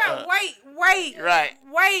up. Yeah, wait. Right.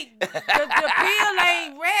 Wait. The pill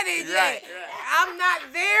ain't ready yet. Right. I'm not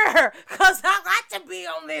there because I got to be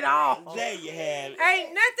on it all. There you have it.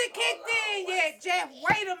 Ain't nothing kicked in yet, Jeff.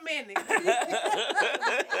 Wait a minute.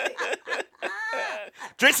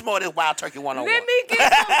 Drink some more of this Wild Turkey 101. Let me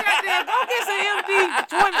get some goddamn. Go get some MD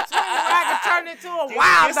 2020 so I can turn into a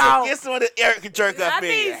wild dog. Get some of the Eric jerk up in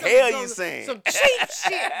here. Hell you saying? Some cheap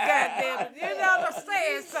shit, goddamn. You know what I'm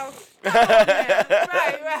saying? So, come on now.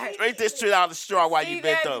 Right. Drink this shit out of the straw while you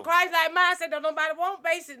bent over. Christ like mine said, don't nobody want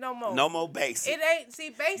basic no more. No more basic. It ain't,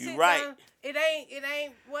 see, basic. You right. It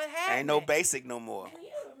ain't what happened. Ain't no basic no more. And you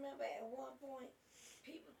remember at one point,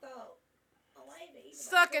 people thought,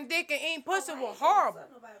 sucking dick and eating pussy was horrible.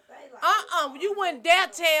 You wouldn't dare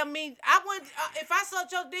tell me. If I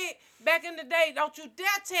sucked your dick back in the day, don't you dare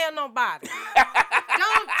tell nobody.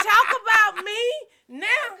 Don't talk about me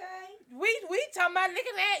now. We talking about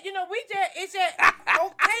looking at, it's just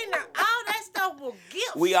okay now. All that stuff was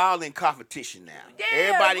guilt. We all in competition now. Yeah,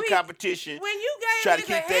 everybody competition. When you gave try to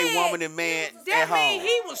keep their woman and man at home. That mean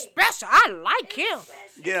he was special. I like him.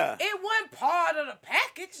 Yeah. It wasn't part of the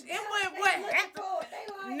package. It wasn't what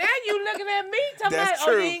happened. Now you looking at me talking about,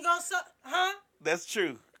 true. You ain't gonna suck, huh? That's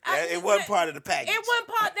true. It wasn't part of the package.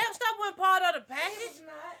 That stuff wasn't part of the package.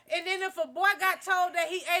 And then if a boy got told that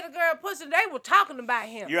he ate a girl pussy, they were talking about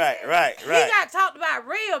him. Right. He got talked about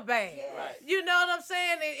real bad. Yeah. Right. You know what I'm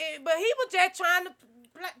saying? But he was just trying to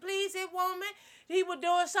please his woman. He was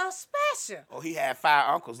doing something special. Oh, he had 5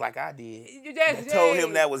 uncles like I did. Told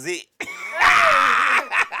him that was it.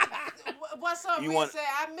 What's up, said?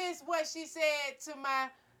 I missed what she said to my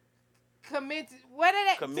comment. What did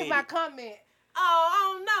that to my comment? Oh, I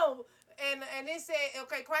don't know. And it said,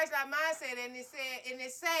 okay, Christ like mine said, and it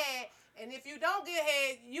said, and if you don't get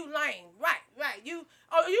head, you lame. Right. You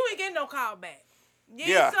ain't getting no call back.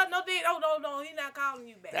 Yeah. No, he not calling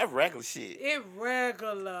you back. That regular shit. It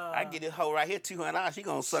regular. I get this hoe right here, $200. She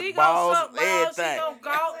gonna suck She balls, gonna suck balls, everything. she gonna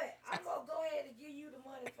go. I'm gonna go ahead and give you the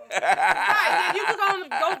money for it. Right, then you can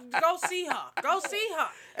go see her. Go see her.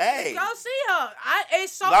 Hey. Go see her.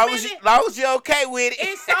 It's so Long many. as you okay with it.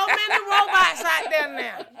 It's so many robots out there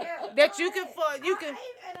now that you can. And I ain't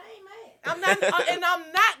mad. I'm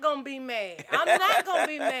not gonna be mad. I'm not gonna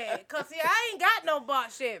be mad, cause see, I ain't got no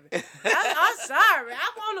box Chevy. I'm sorry.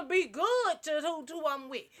 I want to be good to who I'm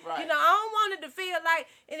with. Right. You know, I don't want it to feel like,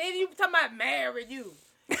 and then you talking about marry you,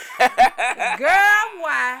 girl.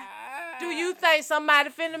 Why do you think somebody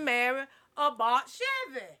finna marry a box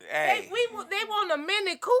Chevy? Hey. They want a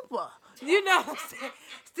Mini Cooper. You know what I'm saying?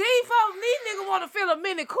 These niggas want to feel a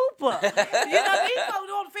Mini Cooper. These folks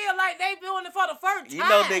want to feel like they doing it for the first time. You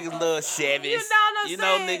know niggas love Chevys. You know what I'm You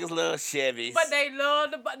saying? know niggas love Chevys. But they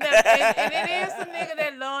love and it is the nigga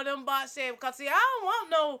that love them box Chevy. Cause see, I don't want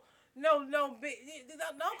no big.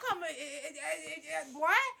 Don't come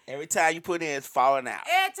what? Every time you put in, it's falling out.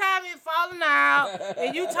 Every time it's falling out,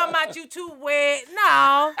 and you talking about you too wet.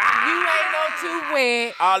 No, you ain't no too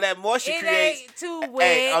wet. All that moisture It creates. ain't too wet.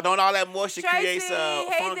 Hey, don't all that moisture Tracy, creates hey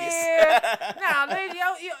fungus. there. No,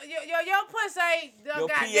 your pussy ain't Your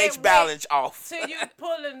got pH that balance off. Till you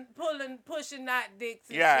pushing out dicks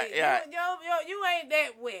and Yeah, shit. yeah. You ain't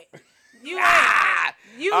that wet. You Ah! ain't.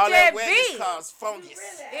 You All that just wetness big. cause fungus.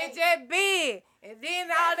 It just big. And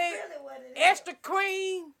then all that Really what it is. extra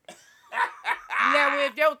cream. Now,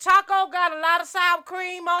 if your taco got a lot of sour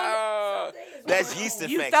cream on it, That's yeast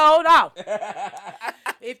you infection. throw it off.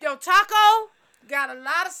 If your taco got a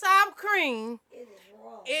lot of sour cream, It is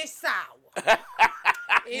wrong. it's sour.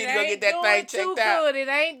 You need to go get that thing It ain't doing too checked out. good. It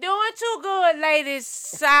ain't doing too good, ladies.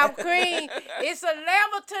 Sour cream. It's a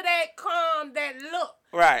level to that calm, that look.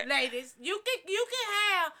 Right. Ladies, you can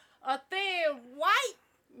have a thin white,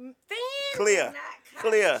 thin, Clear.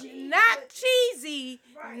 Clear. not cheesy,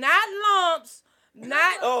 not lumps,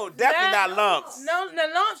 not. Oh, definitely not lumps. No, the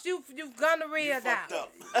lumps you've gonorrhea out. Fucked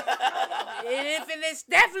up. And if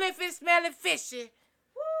it's smelling fishy,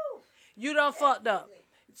 you done fucked up.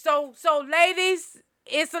 So ladies,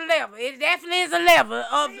 it's a level. It definitely is a level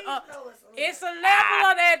of. It's a level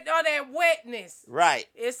of that wetness. Right.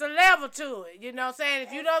 It's a level to it. You know what I'm saying?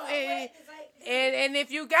 If you don't, and if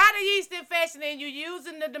you got a yeast infection and you're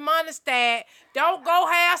using the demonistat, don't go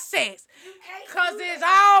have sex, cause it's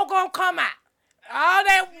all gonna come out. All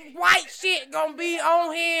that white shit gonna be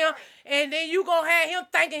on him, and then you gonna have him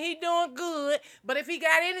thinking he doing good. But if he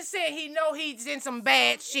got any sense, he know he's in some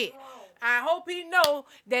bad shit. I hope he know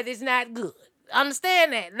that it's not good.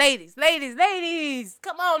 Understand that, ladies.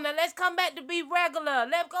 Come on now, let's come back to be regular.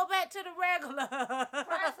 Let's go back to the regular.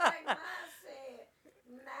 Christ like mine said,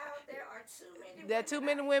 now there are too many There are too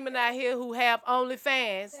many women out here who have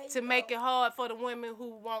OnlyFans to make it hard for the women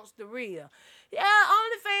who wants the real. Yeah,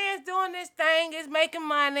 OnlyFans doing this thing is making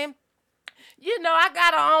money. You know, I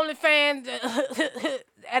got an OnlyFans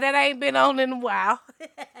that ain't been on in a while.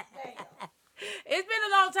 It's been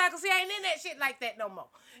a long time, cause I ain't in that shit like that no more.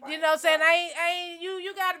 You know what I'm saying? I ain't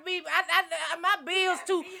you gotta be. My bills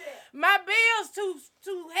too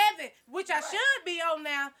heavy, which I should be on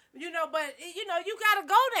now. You know, but you gotta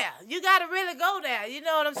go there. You gotta really go there. You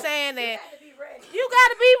know what I'm saying? And you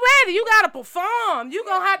gotta be ready. You gotta perform. You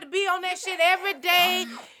gonna have to be on that shit every day.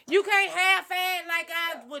 You can't half-ass like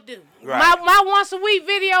I would do. Right. My once a week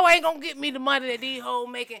video ain't gonna get me the money that these hoes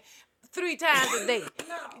making 3 times a day.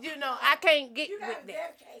 You know, I can't get with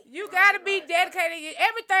that. You gotta be dedicated.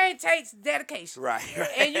 Everything takes dedication. Right.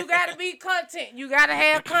 And you gotta be content. You gotta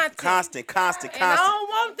have content. Constant. And I don't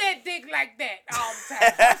want that dick like that all the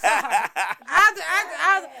time.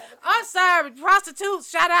 I'm sorry. Prostitutes,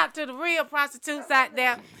 shout out to the real prostitutes out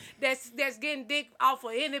there that's getting dick off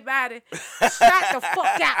of anybody. Shout the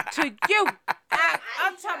fuck out to you.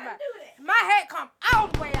 I'm talking about my head come all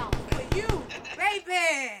the way off for you,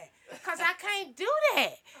 baby. Cause I can't do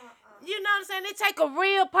that. You know what I'm saying? It take a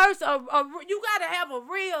real person. You gotta have a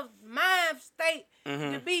real mind state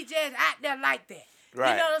to be just out there like that.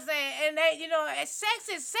 Right. You know what I'm saying? And they, sex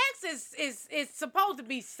is supposed to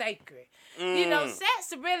be sacred. You know,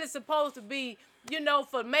 sex is really supposed to be,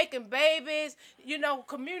 for making babies.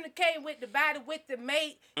 Communicating with the body, with the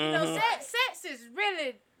mate. You know, sex is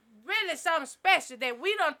really something special that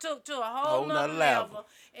we done took to a whole nother level.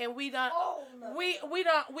 And we done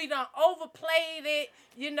overplayed it.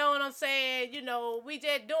 You know what I'm saying? We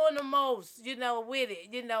just doing the most, with it.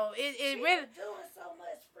 It really doing so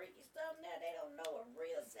much freaky stuff now they don't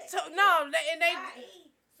sex. So no, and they. I.e.,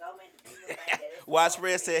 so many people think that it's Watch wrong.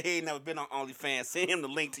 Red said he ain't never been on OnlyFans. Send him the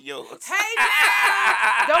link to yours. Hey,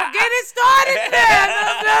 now, don't get it started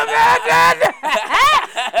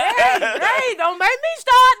hey, don't make me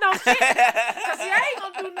start no shit. Cause see, I ain't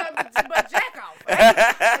gonna do nothing but jack off. You ain't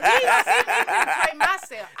gonna see me penetrate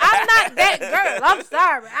myself. I'm not that girl. I'm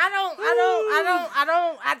sorry.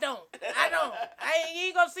 You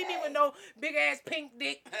ain't gonna see me with no big ass pink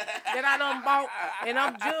dick that I done bought and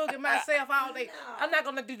I'm jugging myself all day. I'm not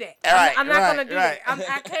gonna do that. I'm not gonna do that.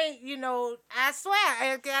 I can't, I swear,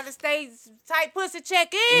 I gotta stay tight pussy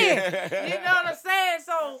check in. You know what I'm saying?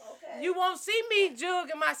 So you won't see me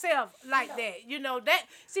jugging myself like that.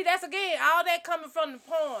 That's again, all that coming from the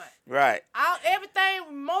porn. Right.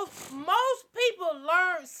 Everything, most people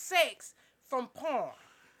learn sex from porn.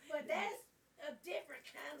 But that's a different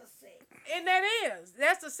kind of sex. And that is.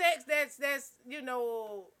 That's the sex that's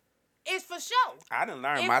it's for show. I didn't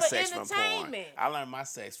learn It's my for sex from porn. entertainment. I learned my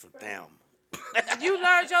sex from them. You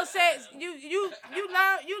learned your sex. You have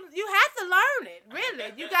to learn it.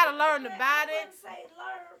 Really, you gotta learn about I it. wouldn't say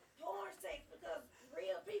learn porn sex because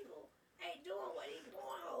real people ain't doing what these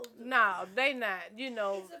porn hoes do. No, they not.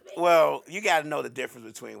 It's a big Well, you got to know the difference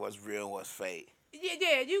between what's real and what's fake.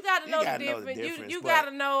 Yeah. You gotta know the difference. You but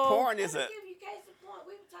gotta know. Porn is Let a. me give you case in point.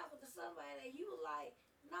 We were talking to somebody and you were like,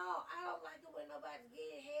 no, I don't like it when nobody's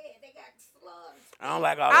getting head. They got slugs. I don't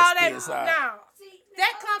like all All that that spit inside. now. See,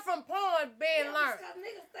 That come from porn being learned.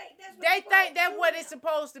 Niggas think that's what They it's think supposed that's to what do. it's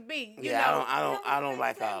supposed to be. Yeah, I don't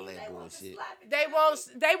like all that They want to bullshit. slap it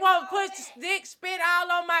They down. won't put dick spit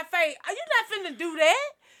all on my face. Are you not finna do that?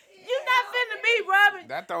 You not finna be rubbing.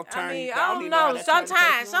 That don't turn. I mean, I I don't don't even know how know. that turn the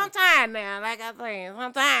person on. Sometimes now, like I said,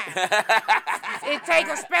 sometimes it take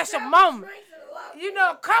a special moment.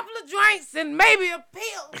 A couple of drinks and maybe a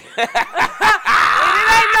pill. And it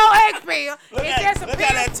ain't no X pill. Look It's just a at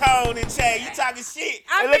pill. that tone and Chad. You talking shit.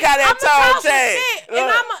 I And look mean, how that I'ma tone talk some Chad. shit, and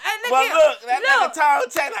Look. But here. look, that Look. tone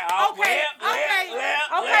Chad. Like, oh, Okay,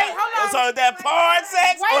 okay, hold on. So is that porn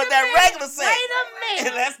sex Wait or a is that minute. regular sex? Wait a minute.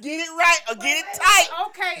 And let's get it right or get it tight.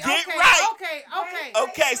 Okay, Get okay, right. okay.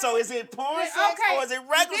 Okay, so is it porn sex or is it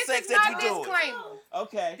regular This sex is that my you doing? disclaimer.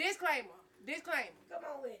 Okay. Disclaimer. Come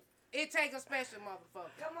on with it. It take a special motherfucker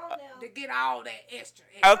Come on now. to get all that extra.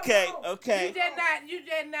 Okay. You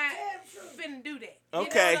just not finna do that.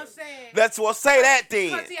 Okay. You know what I'm saying? Let's say that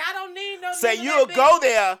then. Cause see, I don't need no. Say nigga you'll that go big.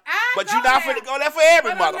 there, I but go you're not there, finna go there for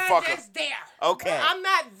every but I'm not motherfucker. just there. Okay. I'm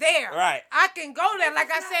not there. Right. I can go there, like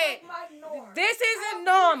I said. This isn't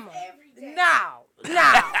normal. Every day.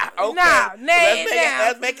 Okay.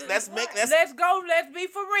 Let's go. Let's be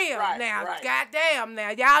for real Right, now. right. Goddamn now,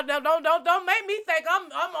 y'all don't make me think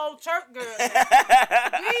I'm old church girl. hey,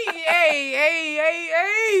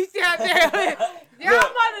 goddamn. Y'all Look,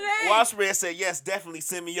 one of them. Wall Street said yes, definitely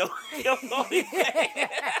send me your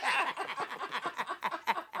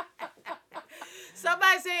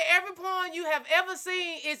Somebody said every porn you have ever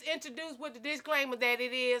seen is introduced with the disclaimer that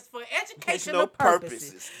it is for educational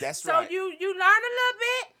purposes. That's so right. you learn a little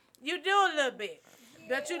bit, you do a little bit.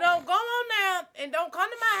 But you don't go on now and don't come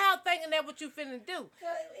to my house thinking that's what you finna do. It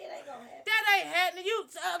ain't gonna happen. That ain't happening.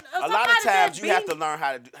 A lot of times you have to learn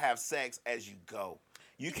how to have sex as you go.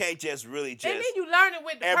 You can't just really just and then you learn it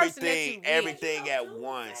with the person that you with. everything at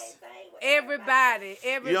once. Everybody.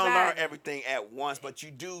 You don't learn everything at once, but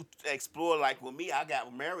you do explore. Like with me, I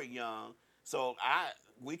got married young, so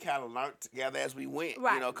we kind of learned together as we went.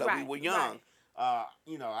 Right, Because we were young. right.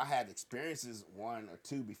 I had experiences, one or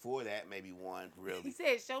two before that, maybe one He really.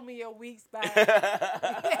 said, "Show me your weak spot."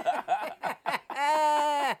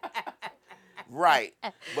 Right,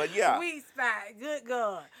 but yeah, Weak spot. Good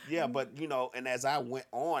God. yeah, but and as I went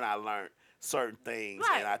on, I learned certain things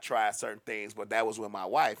Right. and I tried certain things, but that was with my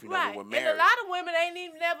wife. Right. We were And married. a lot of women ain't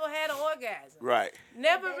even never had an orgasm. Right.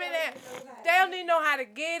 Never really. They don't even know how to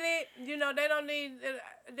get it. They don't need.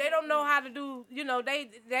 They don't know how to do. They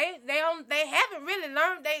haven't really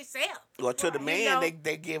learned themselves. Well, to the man, know.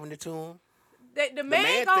 they giving it to him. The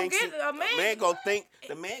man gonna thinks get a man. The man gonna think.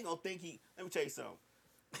 The man gonna think he. Let me tell you something.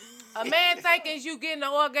 A man thinking you getting an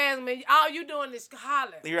orgasm and all you doing is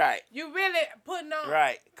hollering. You're right. You really putting on.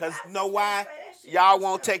 Right. Because you know why? Y'all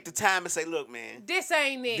won't take the time and say, look, man, This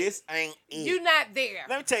ain't it. this ain't it. You not there.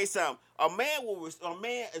 Let me tell you something. A man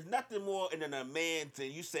is nothing more than a man than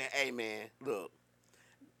you saying, hey, man, look,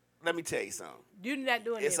 let me tell you something. You not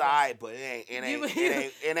doing It's it. all right, but it ain't where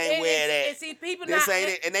it And at. see, people This not. ain't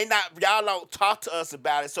it. And y'all don't talk to us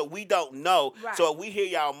about it, so we don't know. Right. So if we hear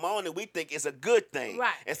y'all moaning, we think it's a good thing.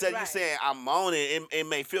 Right, Instead of you right. saying, I'm moaning, it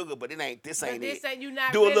may feel good, but this ain't This it. ain't you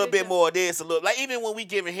not Do a little really bit just- more of this, like even when we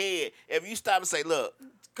giving head, if you stop and say, look,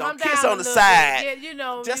 Come down kiss a on the little side. bit. Yeah, you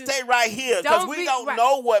know. Just stay right here, because we don't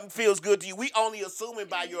know what feels good to you. We only assuming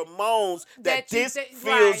by your moans that this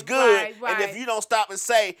feels good. Right. And if you don't stop and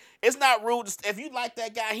say, it's not rude. If you like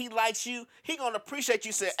that guy, he likes you, he gonna appreciate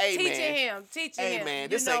you. Say, hey, man. Teaching him. Hey, man,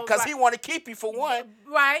 this ain't, because he want to keep you for one.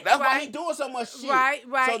 Right. That's why he doing so much shit. Right.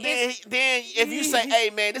 So then if you say, hey,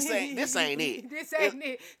 man, this ain't it. This ain't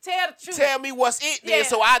it. Tell the truth. Tell me what's it then,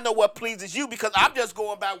 so I know what pleases you, because I'm just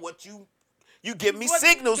going by what you give me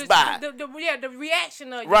signals by. The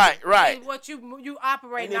reaction of you. Right. What you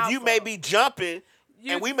operating. And if you may be jumping,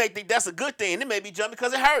 and we may think that's a good thing, and it may be jumping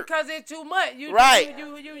because it hurt. Because it's too much. You,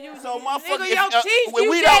 so motherfucker, if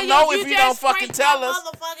we don't know if you don't fucking tell us.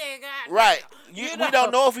 Right. We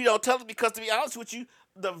don't know if you don't tell us, because to be honest with you,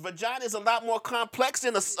 the vagina is a lot more complex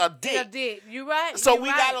than a dick. You right. So we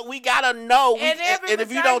gotta know. And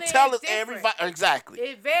if you don't tell us, exactly.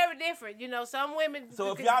 It's very different. Some women.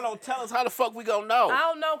 So if y'all don't tell us, how the fuck we gonna know? I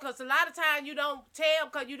don't know, because a lot of times you don't tell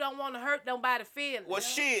because you don't want to hurt nobody's feelings. Well,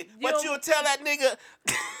 shit. But you'll tell that nigga.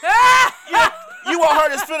 You won't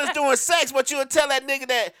hurt his feelings doing sex, but you'll tell that nigga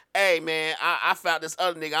that, hey man, I found this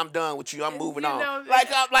other nigga. I'm done with you. I'm moving on.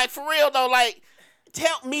 Like for real though, like.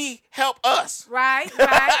 Help me, help us. Right. What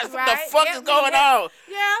the fuck is going on?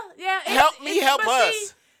 Yeah. Help me, help us. See,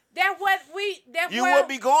 that's what we. You would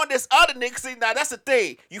be going this other nigga. See, now that's the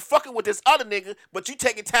thing. You fucking with this other nigga, but you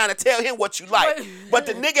taking time to tell him what you like. But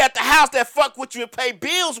the nigga at the house that fuck with you and pay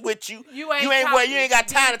bills with you, you ain't got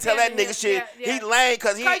time to tell that nigga shit. Yeah. He lame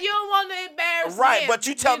because you don't want to embarrass him. But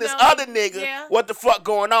you tell this other nigga what the fuck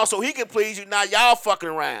going on so he can please you. Now y'all fucking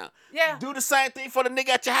around. Yeah. Do the same thing for the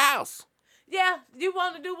nigga at your house. Yeah, you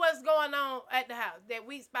want to do what's going on at the house. That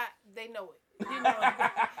weak spot, they know it.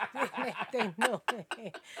 They know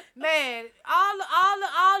it. Man, all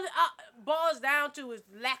boils down to is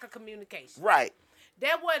lack of communication. Right.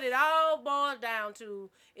 That's what it all boils down to,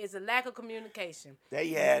 is a lack of communication. There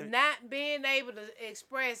you have it. Not being able to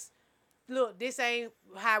express, look, this ain't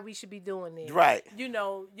how we should be doing this. Right. And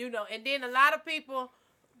then a lot of people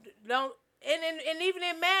don't. And even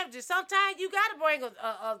in marriages, sometimes you gotta bring a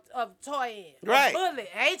toy in, right? A bullet.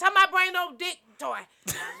 I ain't talking about bringing no dick toy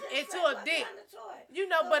into a dick.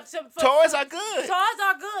 But toys are good. Toys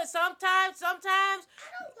are good. Sometimes. I don't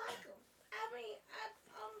like them.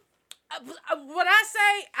 I mean, what I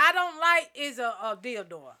say I don't like is a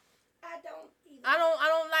dildo. I don't. I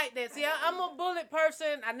don't like that. See, I'm a bullet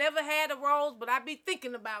person. I never had a rose, but I be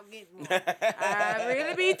thinking about getting one. I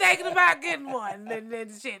really be thinking about getting one.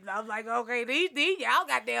 And shit. I was like, okay, these y'all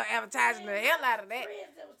goddamn advertising the hell out of that.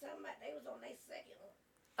 Friends that was talking about they was on their second one.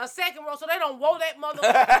 A second row, so they don't woe that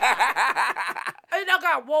motherfucker. They don't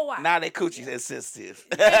got woe out. Now they coochies is sensitive.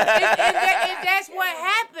 and that's what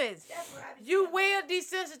happens. You will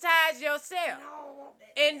desensitize yourself.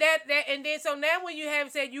 And then so now when you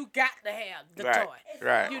have said you got to have the toy,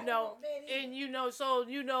 right? So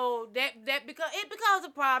that becomes a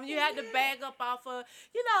problem. You have to back up off of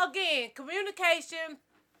again, communication,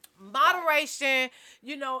 moderation,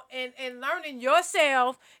 and learning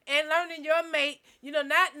yourself and learning your mate.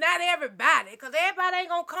 Not everybody, because everybody ain't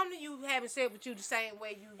gonna come to you having sex with you the same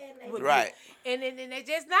way you would. Right. And it's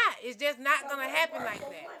just not. It's just not gonna happen like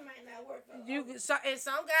that. And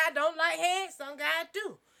some guys don't like head, some guys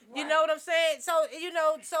do. Right. You know what I'm saying? So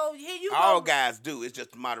here you go. All guys do. It's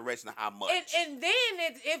just moderation of how much. And then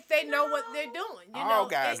if they know what they're doing. All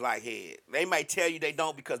guys like head. They might tell you they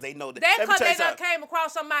don't because they know that. That's because they done came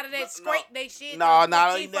across somebody that scraped their shit. No,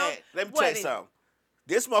 not only that. Let me tell you something.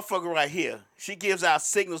 This motherfucker right here, she gives out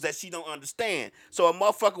signals that she don't understand. So a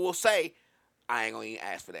motherfucker will say, I ain't gonna even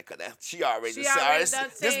ask for that because she already this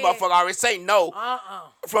motherfucker already say no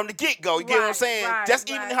from the get-go. You get what I'm saying? Just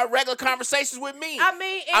even in her regular conversations with me. I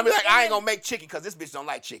mean, like, I ain't gonna make chicken because this bitch don't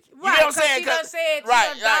like chicken. You get what I'm saying? She done said she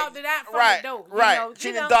done dogged it out from the door. Right.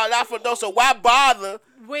 She done dogged it out from the door, so why bother?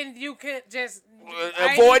 When you could just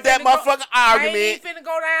avoid that motherfucking argument. I ain't finna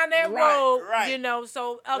go down that road,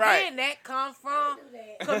 So again, that comes from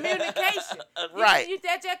communication. Right.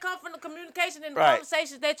 That just comes from the communication and the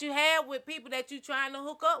conversations that you have with people that you trying to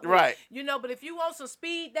hook up with. Right. But if you want some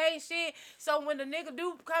speed date shit, so when the nigga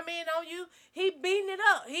do come in on you, he beating it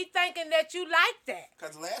up. He thinking that you like that.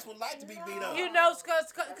 Cause the last one like to be beat up.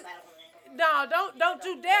 No, don't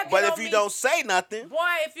you dare. But if you don't say nothing, boy,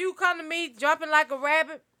 if you come to me jumping like a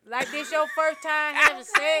rabbit. Like this your first time having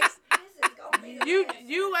sex, you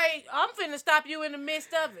ain't. I'm finna stop you in the midst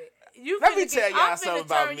of it. Let me tell y'all something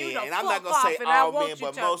about men, and I'm not gonna say all men,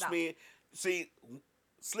 but most men. See,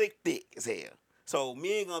 slick thick as hell. So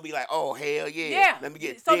men gonna be like, oh hell yeah. Let me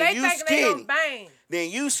get. So then they you thinking skinny. they gonna bang. Then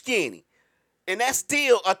you skinny. And that's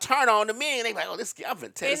still a turn on to men. They like, oh, this I'm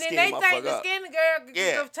finna tear this skinny motherfucker up. And then they think the skinny girl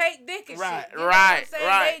can take dick and right, shit.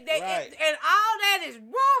 Right. And all that is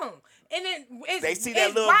wrong. And then they see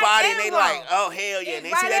that little body and they like, oh, hell yeah. And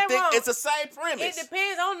they see that thing. It's the same premise. It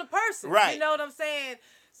depends on the person. Right. You know what I'm saying?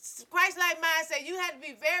 Christ-like mind said you have to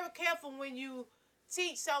be very careful when you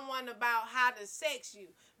teach someone about how to sex you,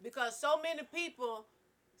 because so many people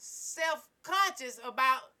self-conscious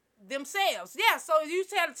about themselves. Yeah, so you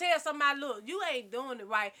tell somebody, look, you ain't doing it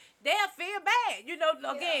right. They'll feel bad. You know,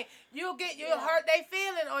 again, you'll hurt their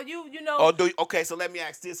feeling, or you know. Okay, so let me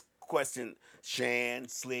ask this question, Shan,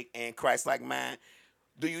 Slick, and Christ-like mind.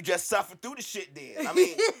 Do you just suffer through the shit then? I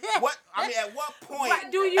mean, at what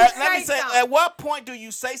point do you at what point do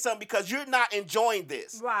you say something because you're not enjoying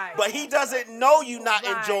this? Right. But he doesn't know you not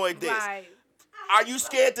enjoying this. Right. Are you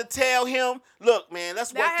scared to tell him, look, man,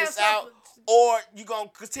 let's work this out? Or you gonna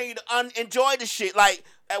continue to enjoy the shit? Like,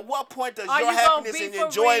 at what point does your happiness and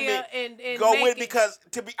enjoyment go with it? Because,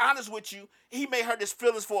 to be honest with you, he may hurt his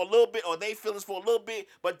feelings for a little bit, or they feelings for a little bit,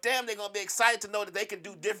 but damn, they're gonna be excited to know that they can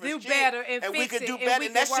do different shit. Better and we can do better,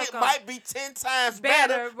 and that shit might be 10 times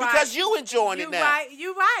better because you enjoying it now.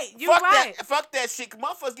 You right. Fuck that shit.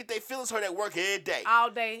 Motherfuckers get their feelings hurt at work every day. All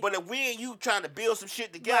day. But if we and you trying to build some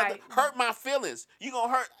shit together, hurt my feelings. You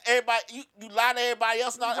gonna hurt everybody. You lie to everybody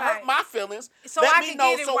else, not hurt my feelings. So Let I me can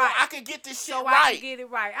know get it so right. I can get this shit so right. I can get it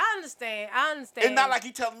right. I understand. It's not like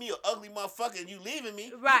you telling me an ugly motherfucker and you leaving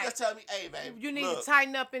me. Right. You just telling me, hey, baby, you need look, to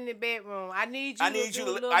tighten up in the bedroom. I need you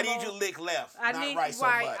to lick left, not right so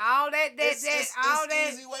much. All that It's an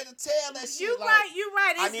easy way to tell that shit. You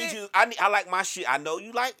right. I like my shit. I know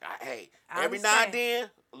you like. Hey, every now and then,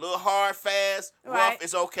 a little hard, fast, rough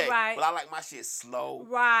is okay. Right. But I like my shit slow.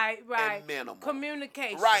 Right. And minimal.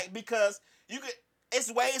 Communication. Right, because you could. It's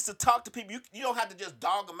ways to talk to people. You don't have to just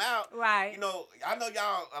dog them out. Right. You know, I know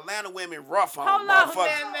y'all Atlanta women rough on Hold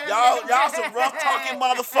motherfuckers. On, man. Y'all some rough talking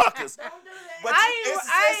motherfuckers. But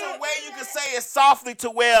it's a way you can say it softly to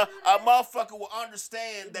where a motherfucker will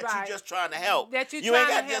understand that you're just trying to help. That you ain't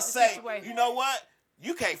got to just say, you know what?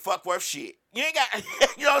 You can't fuck worth shit. You ain't got,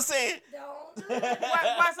 you know what I'm saying?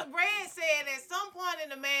 What some Brad said, at some point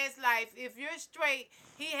in a man's life, if you're straight,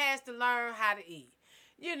 he has to learn how to eat.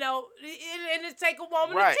 You know, and it take a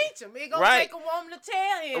woman to teach him. It gonna take a woman to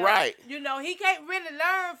tell him. Right. You know, he can't really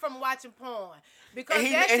learn from watching porn. Because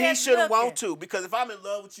he shouldn't want to. Because if I'm in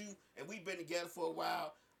love with you and we've been together for a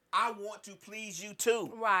while, I want to please you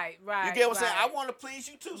too. Right. You get what I'm saying? I want to please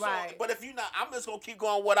you too. Right. So, but if you're not, I'm just gonna keep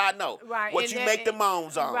going what I know. Right. What and you make the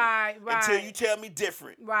moans on. Right. Until you tell me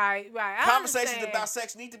different. Right. Conversations about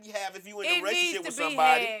sex need to be had if you in a relationship with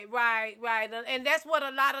somebody. Right. And that's what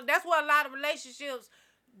a lot of relationships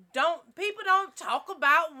people don't talk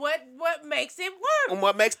about what makes it work. And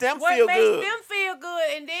what makes them feel good. What makes them feel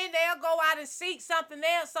good. And then they'll go out and seek something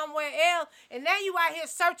else somewhere else. And now you out here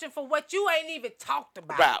searching for what you ain't even talked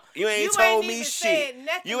about. You ain't told me shit.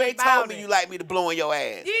 You ain't told me you like me to blow in your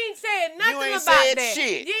ass. You ain't said nothing about that. You ain't said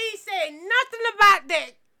shit. You ain't said nothing about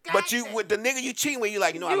that. But you, with the nigga you cheating with, you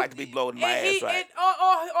like, I like to be blowing my ass, right?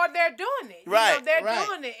 Or they're doing it. Right, they're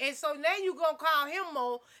doing it. And so now you going to call him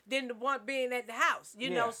more than the one being at the house, you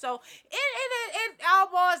know? So it all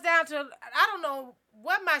boils down to, I don't know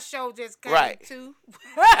what my show just came to.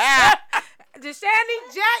 The Shanny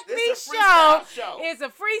JackMe Show is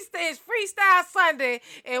it's Freestyle Sunday,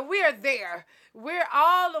 and we're there. We're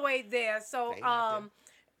all the way there. So,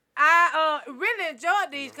 I really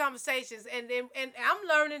enjoyed these conversations, and I'm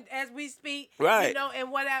learning as we speak. Right. You know,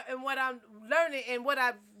 and what I'm learning and what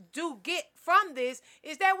I do get from this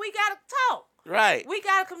is that we gotta talk. Right. We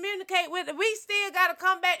gotta communicate with it. We still gotta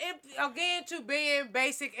come back again to being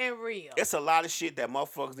basic and real. It's a lot of shit that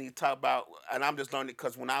motherfuckers need to talk about, and I'm just learning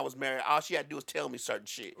because when I was married, all she had to do was tell me certain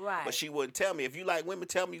shit. Right. But she wouldn't tell me. If you like women,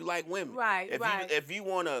 tell me you like women. Right. If you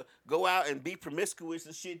want to go out and be promiscuous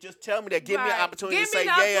and shit, just tell me that. Give me an opportunity to say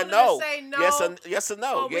yeah or no. Yes or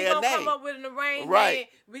no. Yeah or nay. We gonna come up with an arrangement.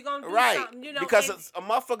 We gonna do something. You know, because a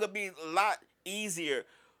motherfucker be a lot easier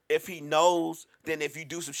if he knows than if you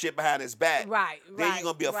do some shit behind his back. Right. Then you're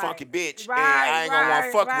gonna be a funky bitch, and I I ain't gonna want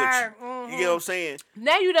to fuck with you. Mm-hmm. You get what I'm saying?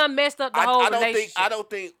 Now you done messed up the whole relationship. I don't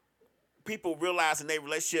think people realize in their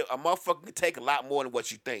relationship a motherfucker can take a lot more than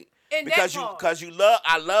what you think. Because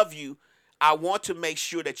I love you. I want to make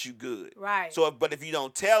sure that you good. Right. So, but if you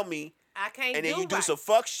don't tell me, I can't and then you do some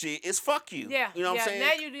fuck shit, it's fuck you. Yeah. You know what I'm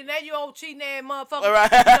saying? Now you old cheating ass motherfucker.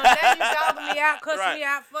 Right. Now you dogging me out, cussing me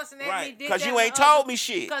out, fussing at me. Because you ain't told me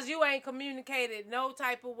shit. Because you ain't communicated no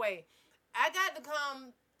type of way. I got to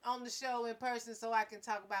come on the show in person so I can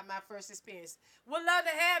talk about my first experience. Would love to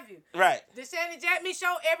have you. Right. The Shanny JackMe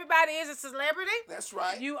Show, everybody is a celebrity. That's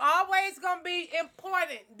right. You always gonna be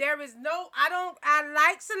important. There is no, I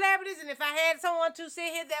like celebrities, and if I had someone to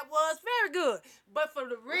sit here that was very good. But for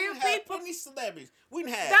the real people, plenty celebrities. We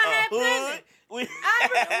done had plenty. Hood. Right.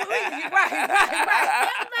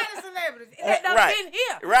 Everybody's celebrities that done been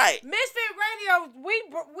here. Right. Misfit Radio, we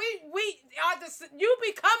are you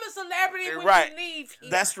become a celebrity when you leave here.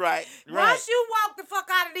 That's right. Once you walk the fuck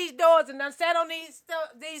out of these doors and done sat on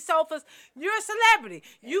these sofas, you're a celebrity.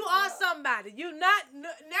 You are somebody. You never.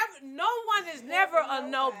 No one is never a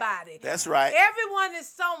nobody. That's right. Everyone is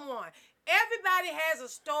someone. Everybody has a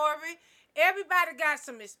story. Everybody got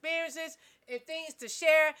some experiences and things to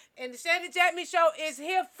share, and the Shanny JackMe Show is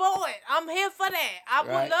here for it. I'm here for that. I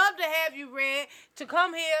would love to have you, Red, to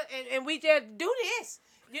come here and we just do this,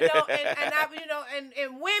 and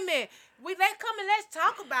women, come and let's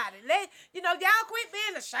talk about it. Y'all quit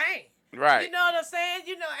being ashamed. Right. You know what I'm saying?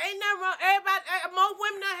 Ain't nothing wrong. Everybody, more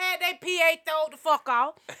women done had their PA throwed the fuck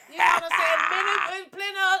off. You know what I'm saying?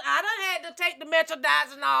 Plenty of, I done had to take the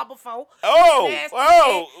metronidazole before. Oh, yeah, come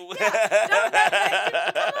on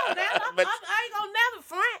now. I ain't gonna never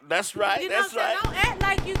front. That's right. You know that's what I'm saying? right. Don't act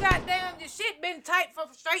like you goddamn your shit been tight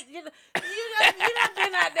for straight. You done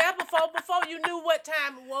been out there before you knew what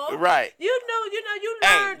time it was. Right. You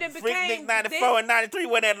learned and became. Freaknik 94 and 93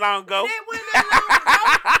 wasn't that long ago. That wasn't that long ago.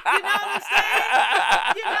 You know what I'm saying?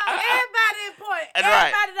 Everybody important.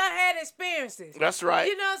 Everybody done had experiences. That's right.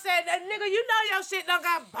 You know what I'm saying? That nigga, your shit done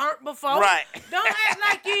got burnt before. Right. Don't act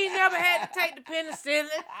like you ain't never had to take the penicillin,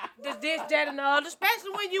 this, that, and the other.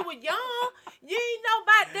 Especially when you were young. You ain't know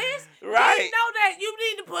about this. Right. You didn't know that you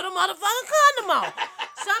need to put a motherfucking condom on.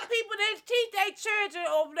 Some people, they teach their children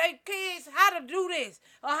or their kids how to do this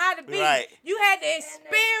or how to be. Right. You had to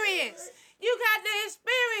experience. You got to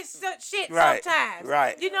experience shit sometimes.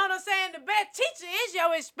 Right. You know what I'm saying? The best teacher is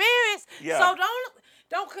your experience. Yeah. So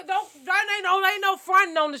ain't no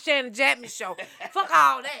fronting on the Shanny JackMe Show. Fuck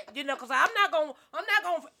all that, because I'm not gonna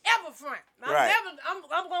forever front.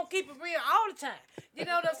 I'm gonna keep it real all the time. You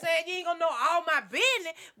know what I'm saying? You ain't gonna know all my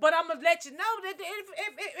business, but I'm gonna let you know that if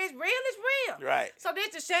it's real, it's real. Right. So this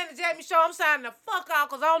is the Shanny JackMe Show. I'm signing the fuck out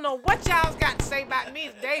because I don't know what y'all's got to say about me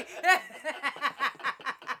today.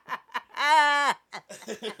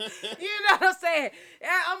 You know what I'm saying?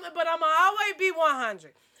 But I'm gonna always be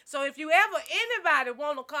 100. So if anybody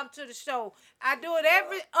want to come to the show, I do it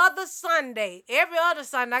every other Sunday. Every other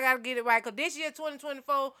Sunday, I got to get it right. Because this year,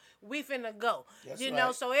 2024, we finna go. That's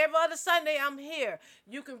right. So every other Sunday, I'm here.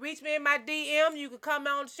 You can reach me in my DM. You can come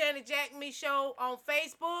on Shanny JackMe Show on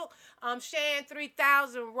Facebook. Shan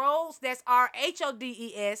 3000 Rose. That's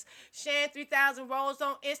RHODES. Shan 3000 Rose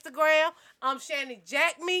on Instagram. Shanny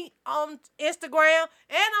JackMe on Instagram.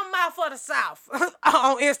 And I'm Mouth for the South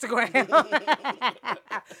on Instagram.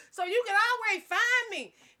 So you can always find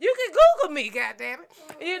me. You can Google me, goddammit.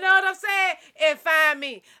 You know what I'm saying? And find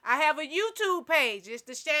me. I have a YouTube page. It's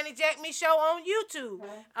the Shanny JackMe Show on YouTube.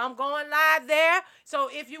 I'm going live there. So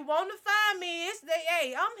if you want to find me,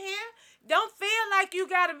 I'm here. Don't feel like you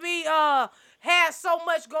gotta be have so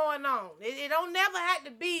much going on. It don't never have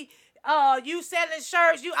to be you selling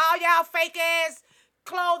shirts. All y'all fake ass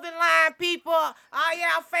clothing line people, all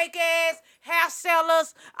y'all fake ass hair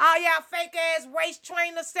sellers, all y'all fake ass waist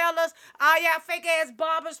trainer sellers, all y'all fake ass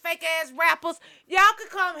barbers, fake ass rappers. Y'all can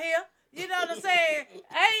come here. You know what I'm saying?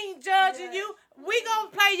 I ain't judging you. We gonna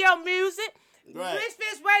play your music. Right.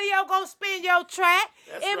 Misfits Radio gonna spin your track.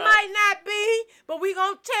 It might not be, but we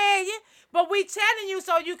gonna tell you. But we telling you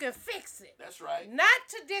so you can fix it. That's right. Not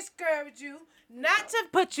to discourage you, not to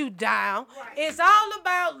put you down. Right. It's all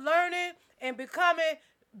about learning and becoming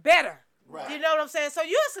better. Right. You know what I'm saying? So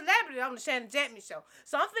you're a celebrity on the Shanny JackMe Show.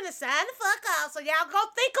 So I'm finna sign the fuck out so y'all go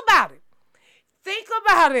think about it. Think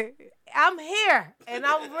about it. I'm here and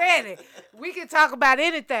I'm ready. We can talk about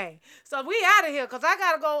anything. So we out of here because I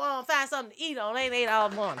gotta go find something to eat on. Ain't ate all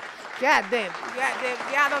morning. God damn.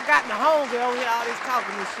 Y'all done got me hungry over here, all this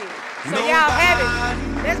talking and shit. So y'all have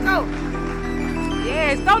it. Let's go.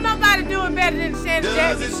 Yes, don't nobody do it better than the Shanny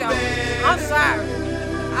JackMe Show. I'm sorry.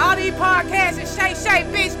 All these podcasts is shay,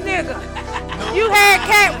 bitch, nigga. You had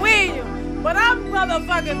Cat Williams, but I'm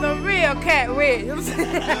motherfucking the real Cat Williams.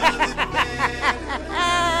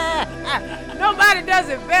 Nobody does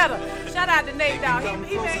it better. Shout out to Nate Dogg.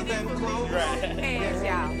 He made this for me. Hands,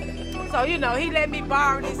 y'all. So, he let me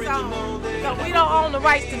borrow this song. So we don't own the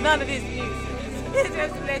rights to none of this music.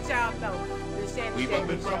 Just to let y'all know. The Shanny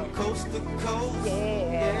JackMe Show. From coast to coast.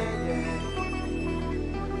 Yeah.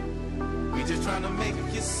 We just trying to make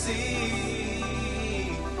you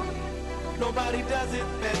see Nobody does it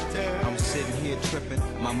better. I'm sitting here tripping,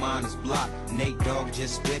 my mind is blocked. Nate Dogg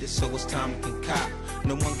just spit it, so it's time to concoct.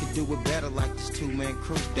 No one can do it better like this two-man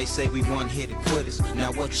crew. They say we one-hit quitters.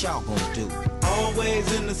 Now what y'all gonna do?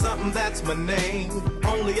 Always into something, that's my name.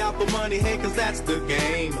 Only out for money, hey, cause that's the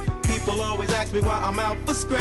game. People always ask me why I'm out for scratch.